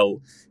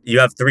grow, you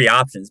have three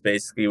options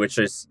basically, which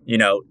is,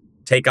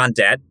 take on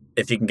debt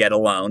if you can get a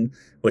loan,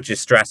 which is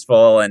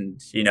stressful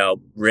and,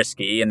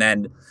 risky. And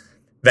then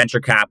venture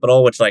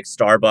capital, which like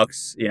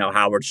Starbucks,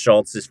 Howard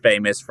Schultz is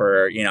famous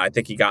for, I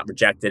think he got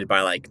rejected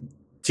by like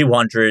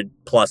 200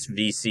 plus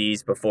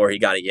VCs before he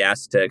got a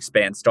yes to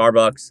expand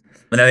Starbucks.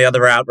 And then the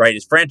other route, right,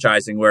 is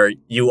franchising where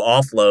you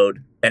offload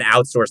and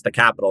outsource the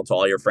capital to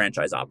all your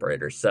franchise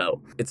operators.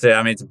 So it's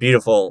a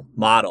beautiful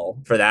model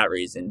for that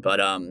reason. But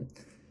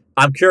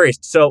I'm curious.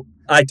 So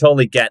I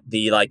totally get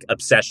the like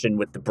obsession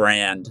with the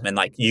brand and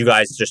like you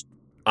guys just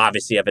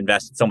obviously have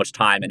invested so much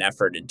time and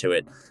effort into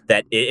it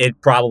that it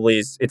probably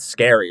is, it's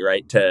scary,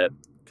 right? To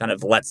kind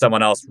of let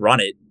someone else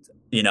run it,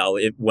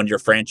 when you're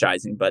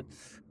franchising. But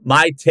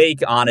my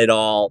take on it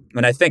all,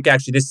 and I think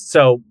actually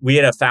so we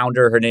had a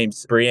founder, her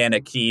name's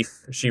Brianna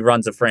Keefe. She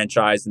runs a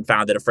franchise and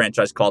founded a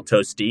franchise called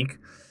Toastique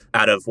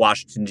out of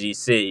Washington,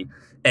 D.C.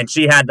 And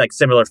she had like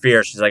similar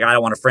fears. She's like, I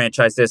don't want to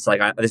franchise this.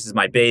 Like, this is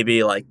my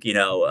baby. Like,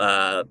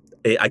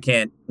 I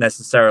can't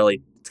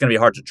necessarily, it's going to be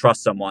hard to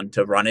trust someone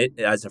to run it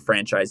as a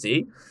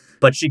franchisee.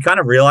 But she kind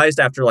of realized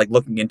after like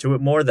looking into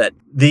it more that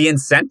the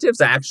incentives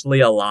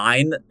actually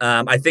align.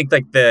 I think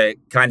like the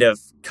kind of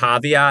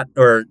caveat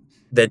or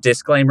the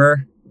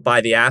disclaimer by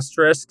the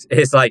asterisk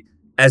is like,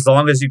 as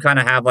long as you kind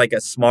of have like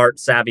a smart,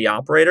 savvy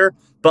operator.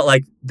 But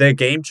like the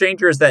game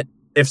changer is that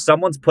if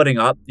someone's putting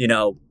up,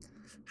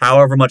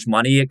 however much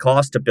money it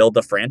costs to build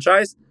the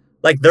franchise,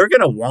 like they're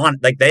going to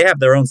want, like they have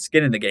their own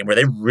skin in the game where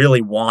they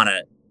really want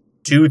to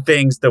do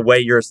things the way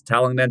you're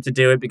telling them to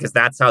do it because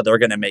that's how they're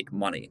going to make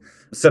money.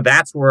 So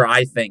that's where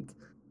I think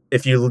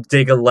if you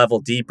dig a level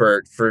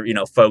deeper for,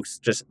 folks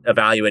just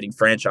evaluating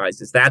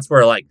franchises, that's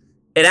where like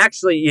it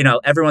actually,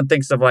 everyone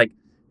thinks of like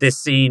this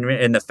scene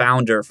in The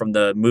Founder from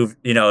the movie,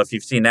 if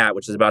you've seen that,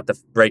 which is about the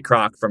Ray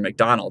Kroc from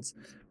McDonald's,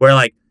 where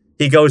like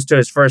he goes to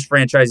his first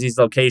franchisee's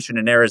location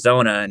in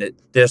Arizona and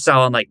they're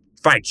selling like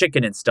fried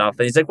chicken and stuff.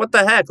 And he's like, what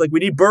the heck? Like we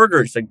need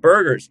burgers.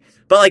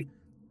 But like,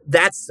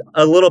 that's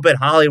a little bit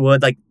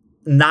Hollywood. Like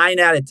 9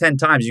 out of 10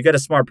 times you get a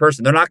smart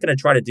person, they're not going to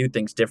try to do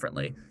things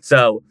differently.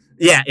 So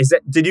yeah,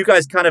 did you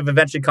guys kind of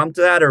eventually come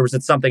to that or was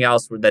it something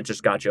else that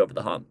just got you over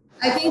the hump?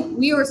 I think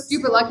we were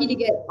super lucky to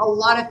get a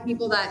lot of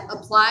people that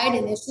applied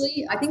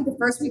initially. I think the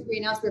first week we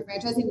announced we were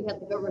franchising, we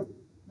had like over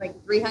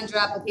like 300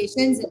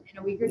 applications in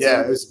a week or two.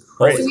 Yeah, it was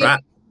crazy. So we had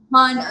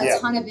a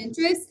ton of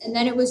interest. And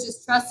then it was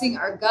just trusting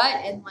our gut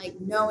and like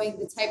knowing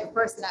the type of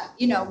person that,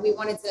 we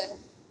wanted to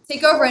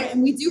take over.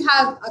 And we do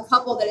have a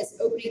couple that is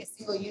opening a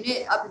single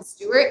unit up in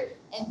Stewart.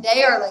 And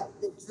they are like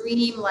the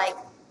dream, like,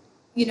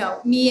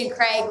 me and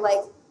Craig,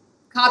 like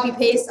copy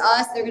paste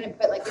us. They're going to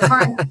put like their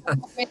car in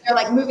they're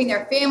like moving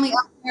their family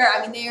up there.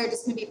 I mean, they are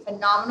just going to be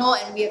phenomenal.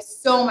 And we have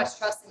so much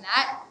trust in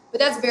that. But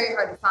that's very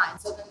hard to find.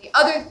 So then the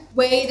other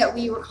way that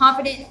we were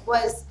confident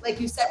was, like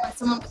you said, when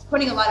someone was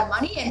putting a lot of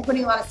money and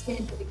putting a lot of skin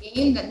into the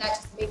game, then that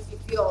just makes you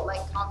feel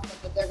like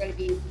confident that they're going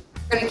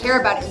to care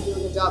about it and do a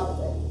good job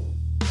with it.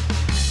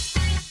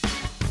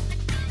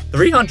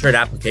 300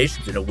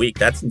 applications in a week.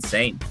 That's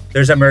insane.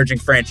 There's emerging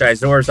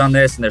franchisors on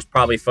this, and there's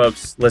probably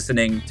folks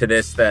listening to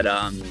this that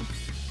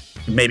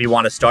maybe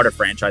want to start a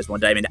franchise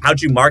one day. I mean,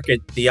 how'd you market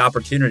the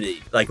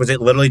opportunity? Like, was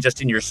it literally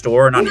just in your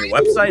store and on your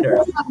website?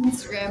 Or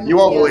Instagram. You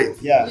won't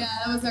believe. Yeah. Yeah,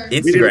 that was our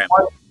Instagram. We did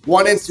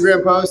one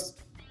Instagram post,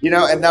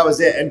 and that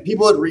was it. And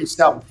people had reached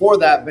out before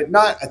that, but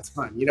not a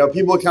ton.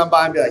 People would come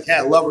by and be like, hey,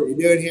 I love what you're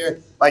doing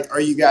here. Like, are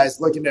you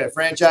guys looking to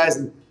franchise?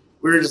 And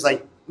we were just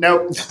like,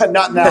 nope,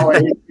 not in that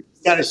way. We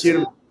got to shoot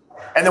them.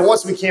 And then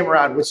once we came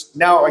around, which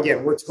now,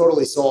 again, we're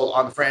totally sold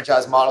on the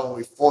franchise model and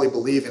we fully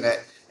believe in it.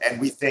 And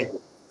we think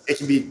it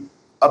can be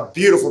a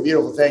beautiful,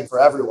 beautiful thing for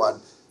everyone.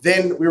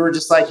 Then we were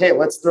just like, hey,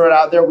 let's throw it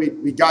out there.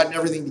 We'd gotten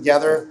everything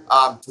together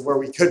to where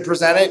we could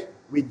present it.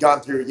 We'd gone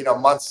through,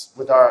 months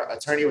with our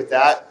attorney with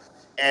that.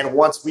 And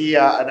once we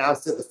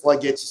announced it, the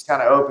floodgates just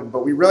kind of opened.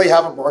 But we really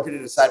haven't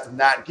marketed aside from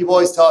that. And people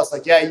always tell us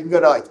like, yeah, you can go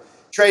to like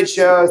trade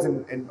shows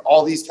and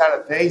all these kind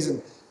of things.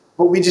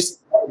 But we just,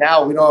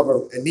 now we don't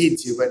have a need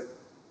to.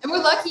 And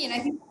we're lucky. And I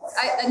think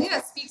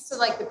that speaks to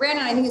like the brand.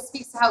 And I think it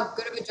speaks to how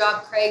good of a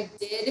job Craig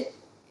did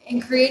in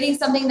creating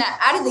something that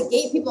out of the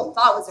gate people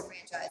thought was a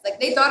franchise. Like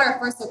they thought our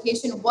first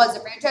location was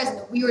a franchise and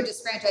that we were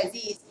just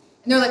franchisees.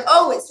 And they're like,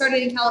 oh, it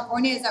started in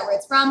California. Is that where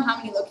it's from? How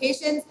many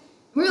locations?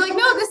 And we were like,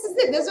 no, this is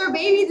it. This is our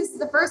baby. This is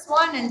the first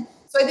one. And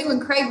so I think when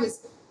Craig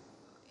was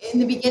in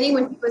the beginning,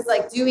 when he was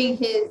like doing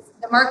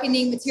the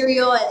marketing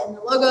material and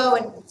the logo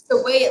and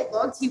the way it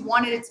looked, he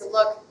wanted it to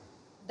look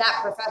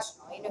that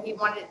professional. You know, he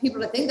wanted people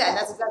to think that, and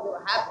that's exactly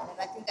what happened. And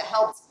I think that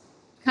helped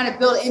kind of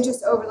build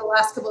interest over the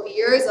last couple of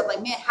years of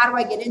like, man, how do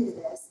I get into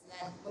this? And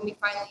then when we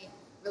finally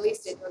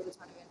released it, there was a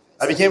ton of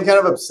interest. I became kind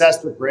of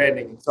obsessed with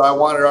branding. So I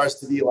wanted ours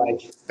to be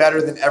like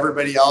better than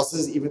everybody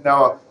else's, even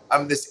though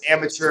I'm this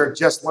amateur,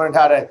 just learned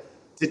how to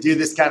do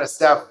this kind of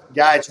stuff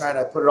guy trying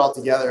to put it all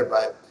together.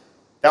 But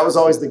that was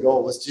always the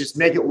goal, was to just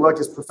make it look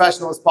as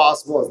professional as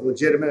possible, as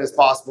legitimate as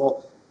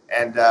possible.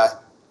 And I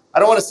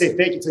don't want to say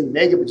fake until you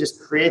make it, but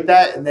just create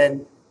that. And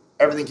then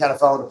everything kind of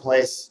fell into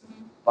place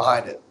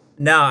behind it.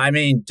 No, I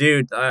mean,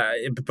 dude,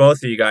 both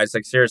of you guys,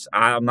 like, seriously,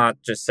 I'm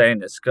not just saying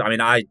this. I mean,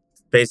 I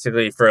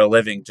basically, for a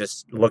living,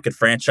 just look at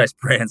franchise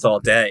brands all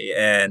day.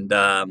 And,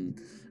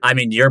 I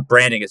mean, your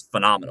branding is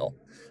phenomenal.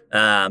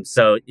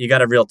 So you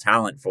got a real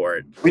talent for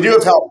it. We do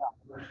have help.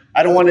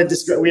 I don't want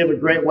to we have a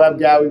great web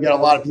guy. We've got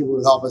a lot of people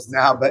who help us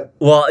now, but.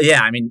 Well, yeah,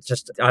 I mean,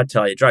 I'll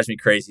tell you, it drives me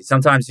crazy.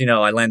 Sometimes, you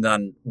know, I land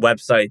on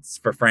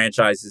websites for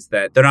franchises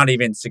that they're not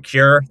even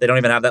secure. They don't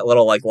even have that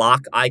little like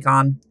lock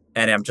icon.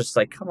 And I'm just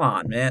like, come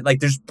on, man. Like,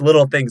 there's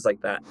little things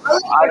like that.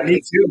 Me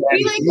too, man.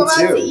 We like go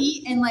out to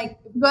eat and like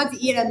go out to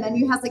eat and a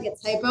menu has like a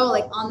typo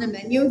like on the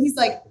menu. He's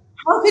like,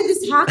 how could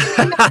this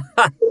happen?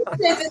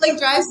 It like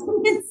drives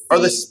him insane. Are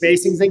the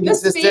spacings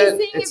inconsistent? The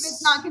spacing, if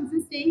it's not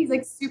consistent, he's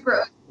like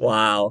super.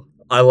 Wow.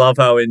 I love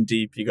how in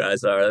deep you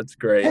guys are. That's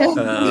great.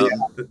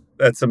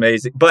 That's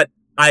amazing. But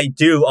I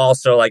do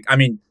also like, I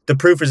mean, the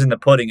proof is in the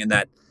pudding in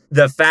that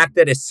the fact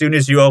that as soon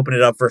as you open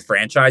it up for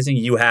franchising,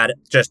 you had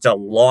just a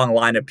long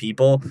line of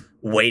people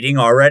waiting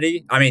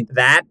already. I mean,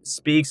 that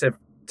speaks of,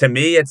 to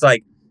me, it's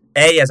like,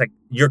 as like,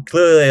 you're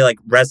clearly like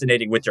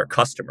resonating with your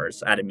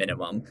customers at a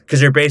minimum,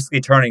 because you're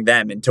basically turning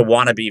them into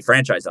wannabe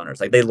franchise owners.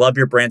 Like they love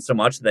your brand so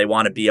much that they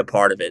want to be a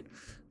part of it.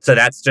 So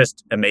that's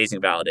just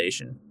amazing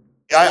validation.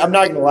 I'm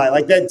not going to lie.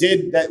 Like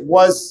that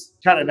was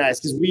kind of nice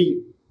because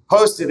we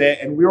posted it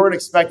and we weren't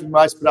expecting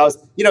much, but I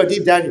was, you know,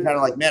 deep down, you're kind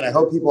of like, man, I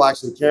hope people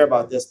actually care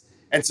about this.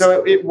 And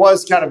so it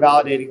was kind of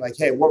validating, like,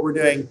 hey, what we're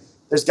doing,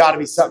 there's got to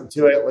be something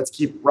to it. Let's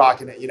keep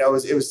rocking it. You know,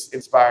 it was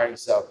inspiring.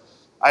 So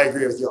I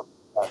agree with you.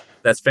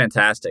 That's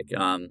fantastic.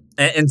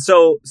 And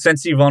so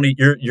since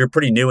you're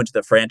pretty new into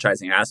the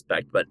franchising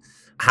aspect, but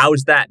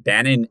how's that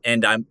been?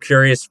 And I'm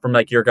curious from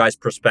like your guys'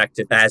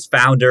 perspective as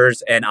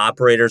founders and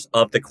operators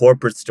of the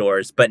corporate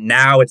stores, but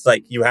now it's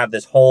like you have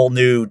this whole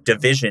new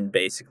division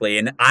basically.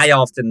 And I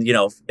often, you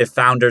know, if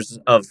founders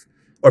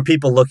or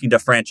people looking to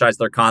franchise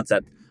their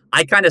concept,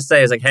 I kind of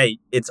say is like, hey,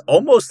 it's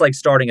almost like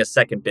starting a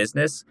second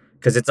business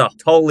because it's a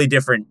totally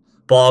different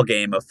ball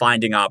game of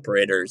finding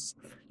operators,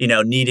 you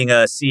know, needing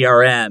a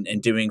CRM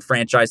and doing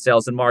franchise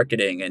sales and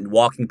marketing and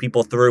walking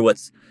people through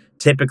what's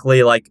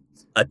typically like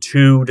a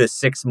 2 to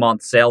 6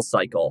 month sales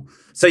cycle.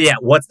 So yeah,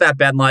 what's that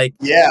been like?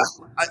 Yeah,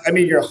 I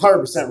mean, you're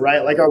 100%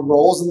 right. Like our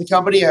roles in the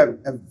company have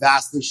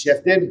vastly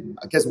shifted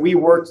because we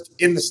worked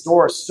in the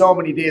store so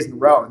many days in a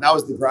row, and that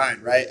was the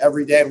grind, right?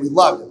 Every day, and we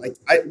loved it.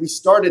 Like we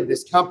started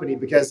this company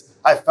because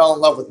I fell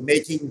in love with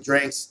making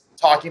drinks,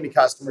 talking to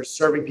customers,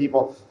 serving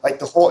people. Like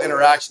the whole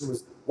interaction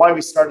was why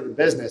we started the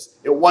business.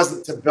 It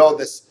wasn't to build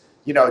this,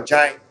 you know,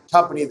 giant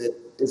company that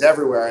is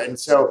everywhere. And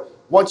so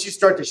once you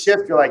start to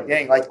shift, you're like,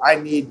 dang, like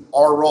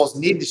our roles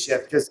need to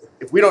shift because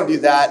if we don't do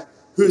that,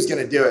 who's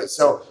going to do it?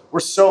 So we're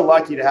so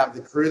lucky to have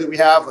the crew that we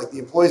have, like the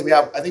employees we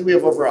have. I think we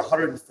have over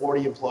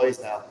 140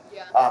 employees now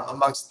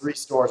amongst 3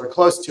 stores or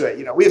close to it.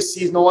 You know, we have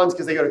seasonal ones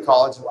because they go to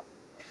college.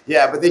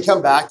 Yeah, but they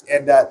come back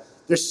and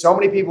there's so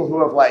many people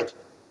who have like,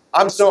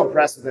 I'm so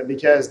impressed with them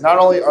because not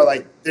only are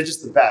like, they're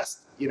just the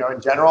best, you know, in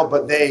general,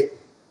 but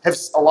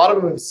a lot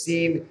of them have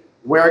seen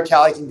where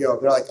Cali can go.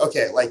 They're like,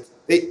 okay, like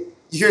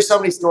you hear so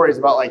many stories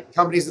about like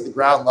companies at the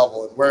ground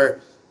level and where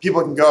people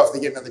can go if they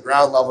get into the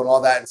ground level and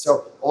all that. And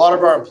so a lot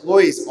of our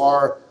employees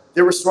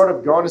they were sort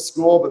of going to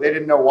school, but they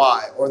didn't know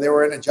why, or they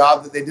were in a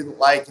job that they didn't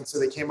like. And so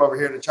they came over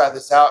here to try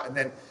this out. And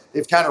then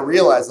they've kind of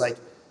realized like,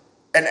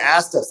 and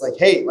asked us like,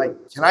 hey,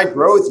 like, can I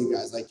grow with you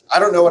guys? Like, I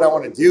don't know what I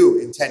want to do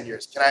in 10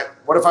 years.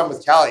 What if I'm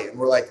with Cali? And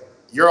we're like,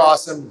 you're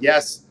awesome.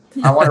 Yes.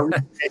 I want to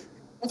reach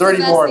 30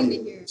 more of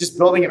you. Just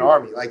building an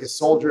army, like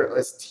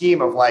this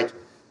team of like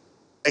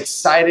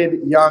excited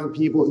young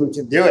people who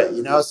can do it,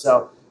 you know?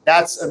 So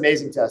that's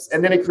amazing to us.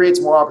 And then it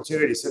creates more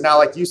opportunities. So now,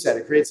 like you said,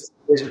 it creates this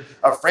vision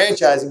of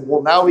franchising.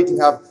 Well, now we can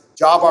have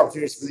job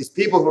opportunities for these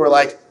people who are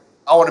like,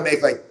 I want to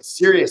make like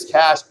serious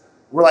cash.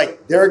 We're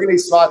like, there are going to be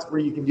spots where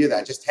you can do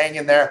that. Just hang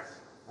in there,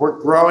 we're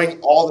growing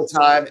all the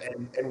time,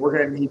 and we're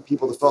going to need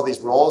people to fill these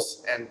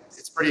roles. And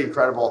it's pretty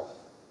incredible,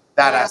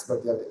 that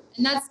aspect of it.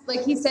 And that's,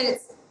 like he said,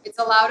 it's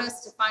allowed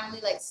us to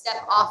finally like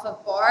step off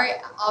of bar,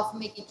 off of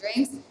making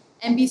drinks,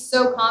 and be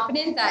so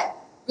confident that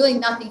really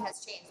nothing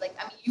has changed. Like,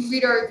 I mean, you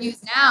read our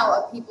reviews now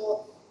of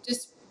people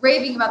just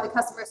raving about the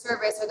customer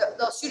service, or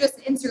they'll shoot us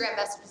an Instagram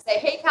message and say,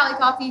 hey, Cali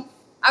Coffee,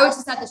 I was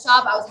just at the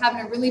shop. I was having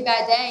a really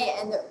bad day,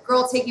 and the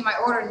girl taking my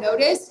order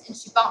noticed, and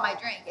she bought my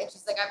drink. And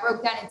she's like, I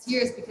broke down in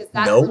tears because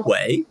that's... No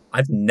way.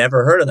 I've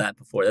never heard of that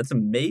before. That's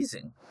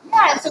amazing.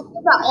 Yeah, and so we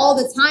do that all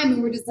the time,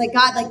 and we're just like,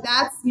 God, like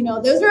that's, you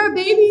know, those are our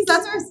babies,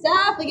 that's our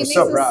staff. Like, it makes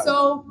us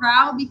so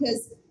proud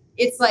because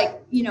it's like,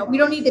 you know, we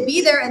don't need to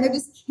be there, and they're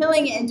just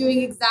killing it and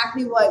doing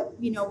exactly what,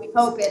 you know, we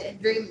hope it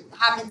and dream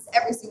happens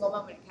every single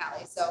moment at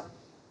Cali. So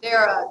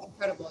they're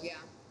incredible, yeah.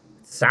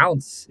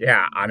 Sounds,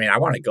 yeah. I mean, I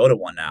want to go to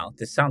one now.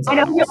 This sounds like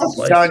I'm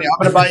telling you,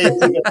 I'm going to buy you a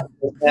ticket.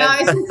 No,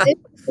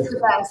 it's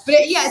the best. But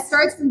it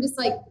starts from just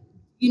like,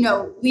 you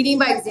know, leading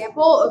by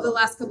example over the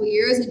last couple of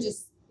years, and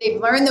just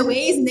they've learned the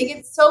ways and they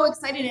get so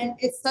excited, and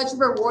it's such a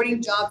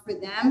rewarding job for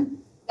them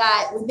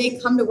that when they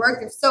come to work,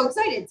 they're so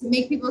excited to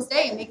make people's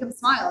day and make them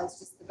smile. It's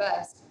just the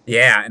best.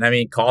 Yeah. And I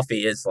mean,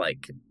 coffee is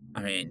like,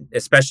 I mean,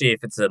 especially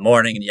if it's the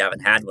morning and you haven't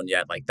had one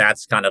yet, like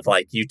that's kind of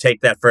like you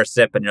take that first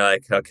sip and you're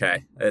like,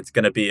 okay,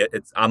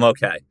 I'm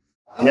okay.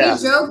 And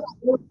we joke,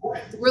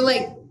 we're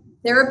like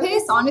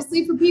therapists,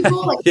 honestly, for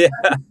people. Like,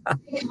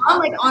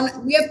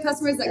 we have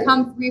customers that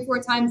come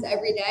 3-4 times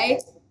every day,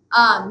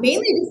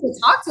 mainly just to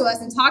talk to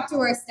us and talk to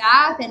our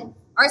staff. And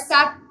our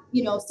staff,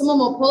 you know, someone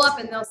will pull up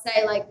and they'll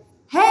say like,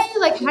 hey,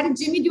 like, how did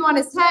Jimmy do on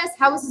his test?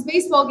 How was his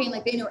baseball game?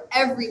 Like, they know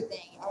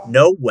everything.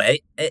 No way.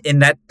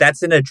 And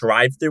that's in a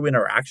drive-through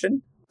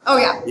interaction? Oh,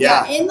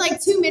 yeah. In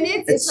like 2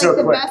 minutes, it's like so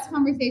the quick. best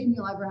conversation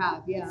you'll ever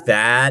have. Yeah.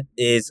 That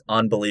is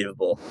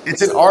unbelievable.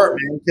 It's an art,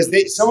 man,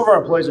 because some of our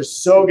employees are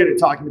so good at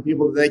talking to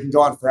people that they can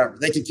go on forever.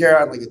 They can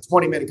carry on like a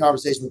 20-minute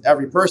conversation with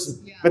every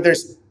person, but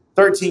there's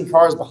 13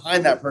 cars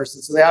behind that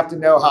person. So they have to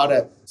know how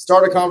to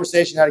start a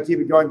conversation, how to keep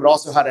it going, but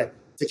also how to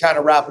kind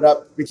of wrap it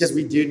up, because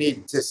we do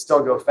need to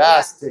still go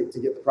fast to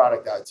get the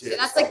product out too. And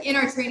that's like in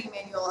our training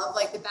manual of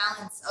like the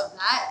balance of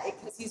that,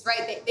 because he's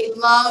right. They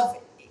love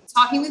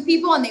talking with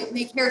people, and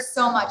they care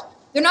so much.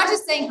 They're not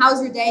just saying,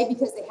 how's your day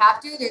because they have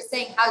to. They're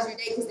saying, how's your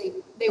day because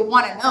they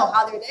want to know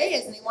how their day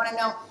is, and they want to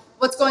know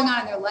what's going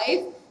on in their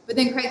life. But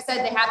then Craig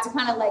said they have to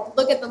kind of like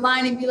look at the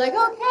line and be like,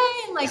 okay,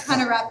 and like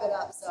kind of wrap it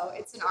up. So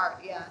it's an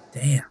art. Yeah.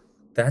 Damn.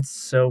 That's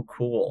so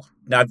cool.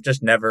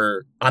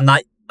 I'm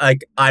not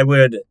like, I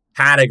would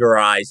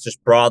categorize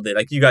just broadly,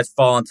 like you guys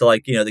fall into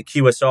like, you know, the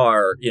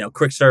QSR, you know,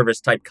 quick service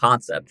type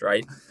concept,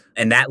 right?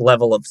 And that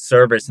level of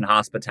service and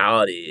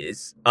hospitality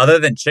is, other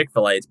than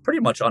Chick-fil-A, it's pretty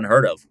much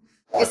unheard of.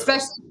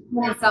 Especially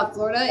in South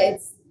Florida.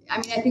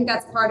 I think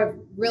that's part of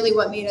really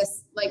what made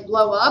us like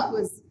blow up,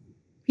 was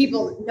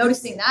people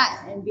noticing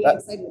that and being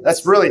excited.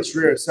 That's really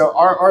true. So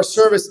our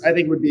service, I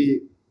think, would be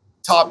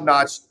top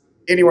notch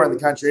anywhere in the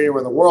country,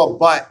 anywhere in the world,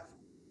 but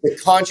the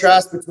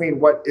contrast between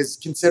what is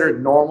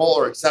considered normal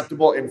or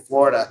acceptable in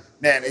Florida,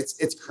 man,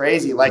 it's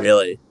crazy. Like,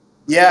 really?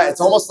 Yeah,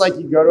 it's almost like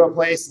you go to a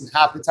place and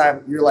half the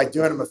time you're like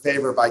doing them a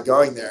favor by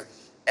going there.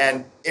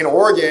 And in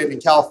Oregon, in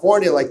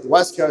California, like the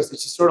West Coast,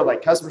 it's just sort of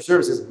like customer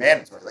service is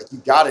mandatory. Like, you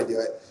got to do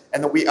it.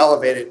 And then we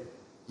elevate it,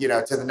 you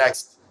know, to the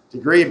next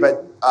degree.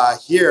 But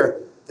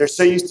here, they're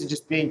so used to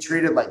just being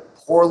treated like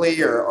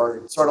poorly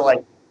or sort of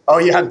like, oh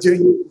yeah, I'm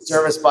doing you a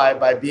service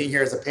by being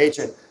here as a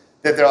patron,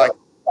 that they're like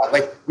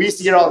we used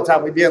to get it all the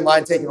time. We'd be in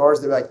line taking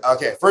orders. They'd be like,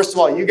 okay, first of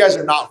all, you guys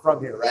are not from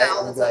here, right? Yeah,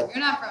 all the time. You're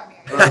not from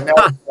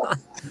here.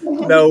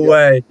 Like, no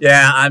way.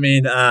 Yeah, I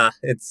mean,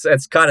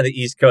 it's kind of the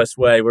East Coast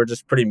way. We're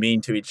just pretty mean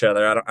to each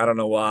other. I don't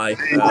know why.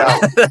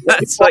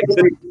 It's like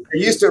they're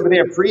used to it, but they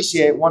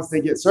appreciate once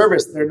they get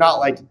service. They're not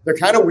like, they're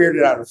kind of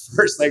weirded out at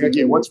first. Like,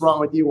 okay, what's wrong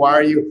with you? Why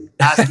are you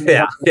asking?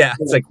 Yeah.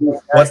 It's like,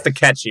 what's the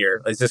catch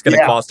here? Is this going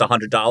to cost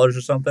 $100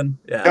 or something?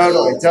 Yeah.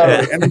 Totally.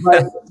 Yeah. And then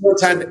by the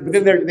time, but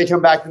then they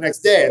come back the next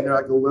day and they're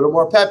like a little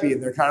more peppy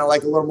and they're kind of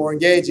like a little more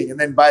engaging. And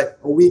then by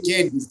a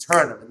weekend, you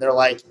turn them and they're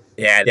like,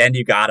 yeah, then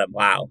you got them.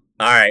 Wow.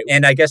 All right.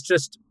 And I guess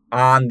just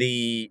on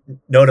the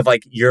note of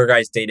like your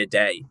guys' day to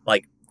day,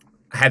 like,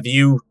 have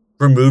you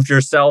removed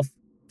yourself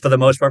for the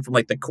most part from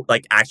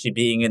like actually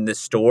being in the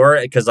store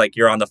because like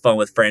you're on the phone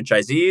with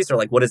franchisees, or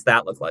like what does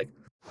that look like?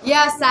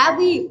 Yeah,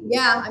 sadly,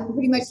 yeah. I mean,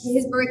 pretty much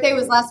his birthday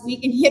was last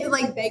week, and he had to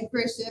like beg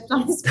for a shift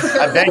on his birthday.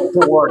 I begged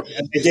to work,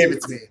 and they gave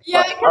it to me.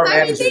 Yeah,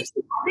 because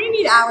they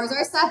need hours.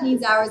 Our staff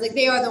needs hours. Like,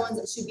 they are the ones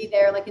that should be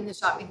there, like in the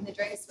shop making the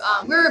drinks.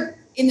 We're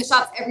in the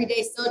shops every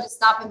day, still just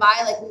stopping by.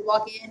 Like, we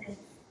walk in and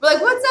we're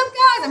like, "What's up,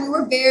 guys?" I mean,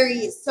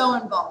 we're so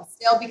involved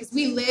still because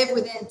we live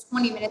within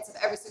 20 minutes of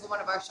every single one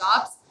of our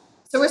shops.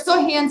 So we're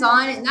still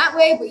hands-on in that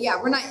way, but yeah,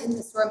 we're not in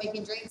the store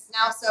making drinks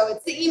now. So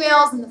it's the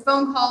emails and the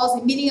phone calls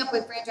and meeting up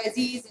with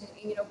franchisees and,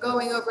 you know,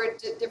 going over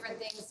different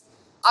things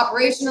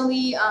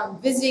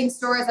operationally, visiting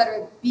stores that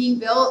are being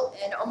built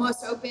and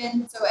almost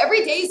open. So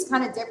every day is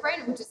kind of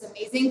different, which is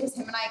amazing because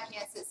him and I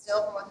can't sit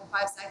still for more than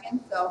 5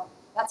 seconds. So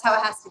that's how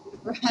it has to be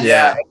for us.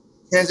 Yeah.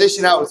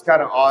 transition out was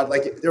kind of odd.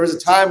 Like there was a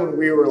time when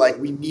we were like,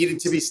 we needed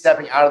to be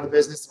stepping out of the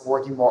business and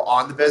working more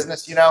on the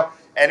business,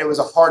 and it was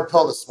a hard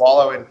pill to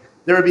swallow. And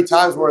there would be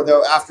times where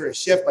though, after a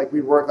shift, like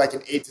we'd work like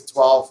an 8 to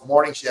 12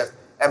 morning shift.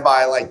 And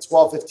by like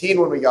 12:15,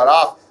 when we got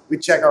off,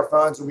 we'd check our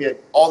phones and we had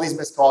all these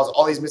missed calls,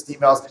 all these missed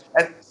emails.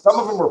 And some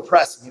of them were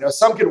pressing,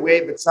 some could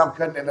wait, but some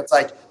couldn't. And it's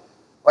like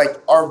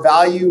our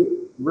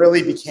value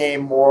really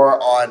became more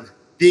on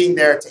being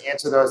there to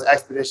answer those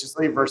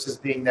expeditiously versus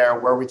being there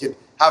where we could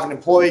have an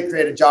employee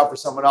create a job for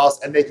someone else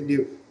and they can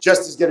do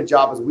just as good a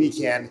job as we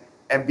can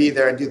and be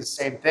there and do the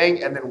same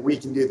thing. And then we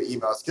can do the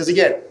emails. Because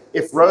again,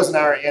 if Rose and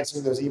I are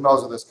answering those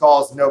emails or those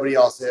calls, nobody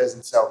else is.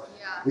 And so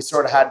we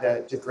sort of had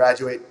to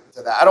graduate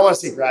to that. I don't want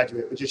to say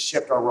graduate, but just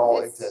shift our role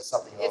into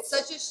something else. It's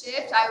such a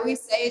shift. I always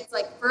say it's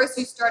like first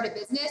you start a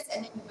business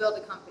and then you build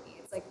a company.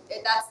 It's like,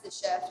 that's the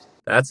shift.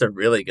 That's a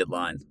really good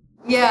line.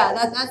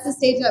 Yeah, that's the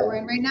stage that we're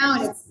in right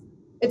now. And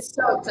it's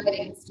so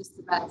exciting. It's just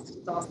the best.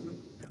 It's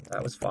awesome.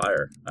 That was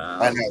fire.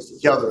 I know, you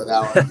killed it with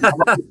that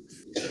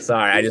one.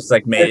 Sorry, I just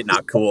made it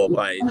not cool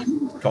by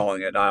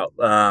calling it out.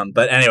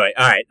 But anyway,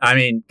 all right. I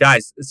mean,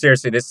 guys,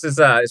 seriously, this is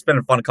it's been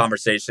a fun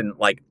conversation.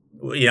 Like,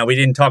 we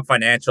didn't talk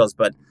financials,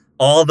 but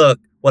all the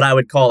what I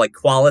would call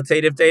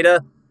qualitative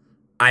data,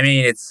 I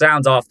mean, it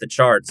sounds off the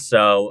charts.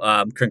 So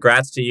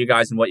congrats to you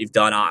guys and what you've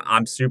done.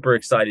 I'm super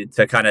excited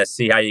to kind of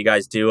see how you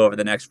guys do over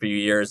the next few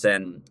years.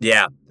 And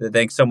yeah,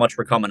 thanks so much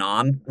for coming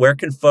on. Where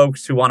can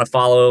folks who want to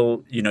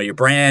follow, your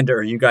brand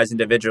or you guys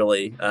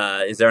individually,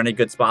 is there any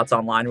good spots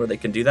online where they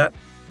can do that?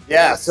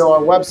 Yeah, so our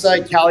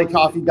website,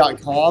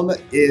 calicoffee.com,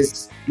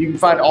 you can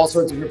find all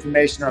sorts of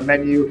information, our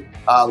menu,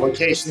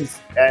 locations,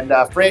 and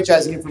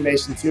franchising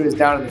information too is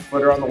down in the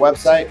footer on the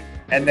website.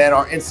 And then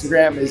our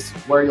Instagram is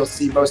where you'll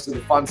see most of the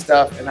fun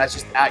stuff, and that's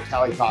just at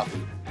Cali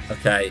Coffee.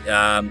 Okay.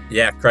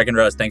 Craig and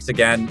Rose, thanks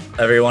again.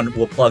 Everyone,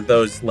 we'll plug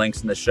those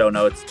links in the show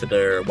notes to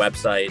their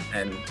website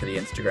and to the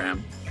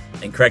Instagram.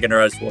 And Craig and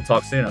Rose, we'll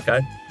talk soon,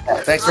 okay?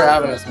 Yeah, thanks for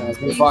having us, man. It's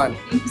been fun.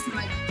 Thank you so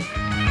much.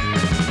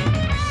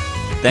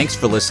 Thanks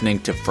for listening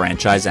to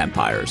Franchise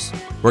Empires.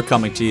 We're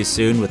coming to you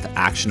soon with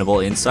actionable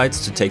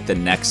insights to take the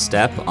next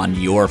step on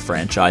your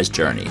franchise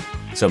journey.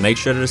 So make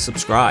sure to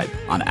subscribe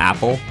on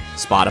Apple,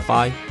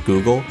 Spotify,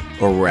 Google,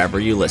 or wherever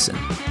you listen.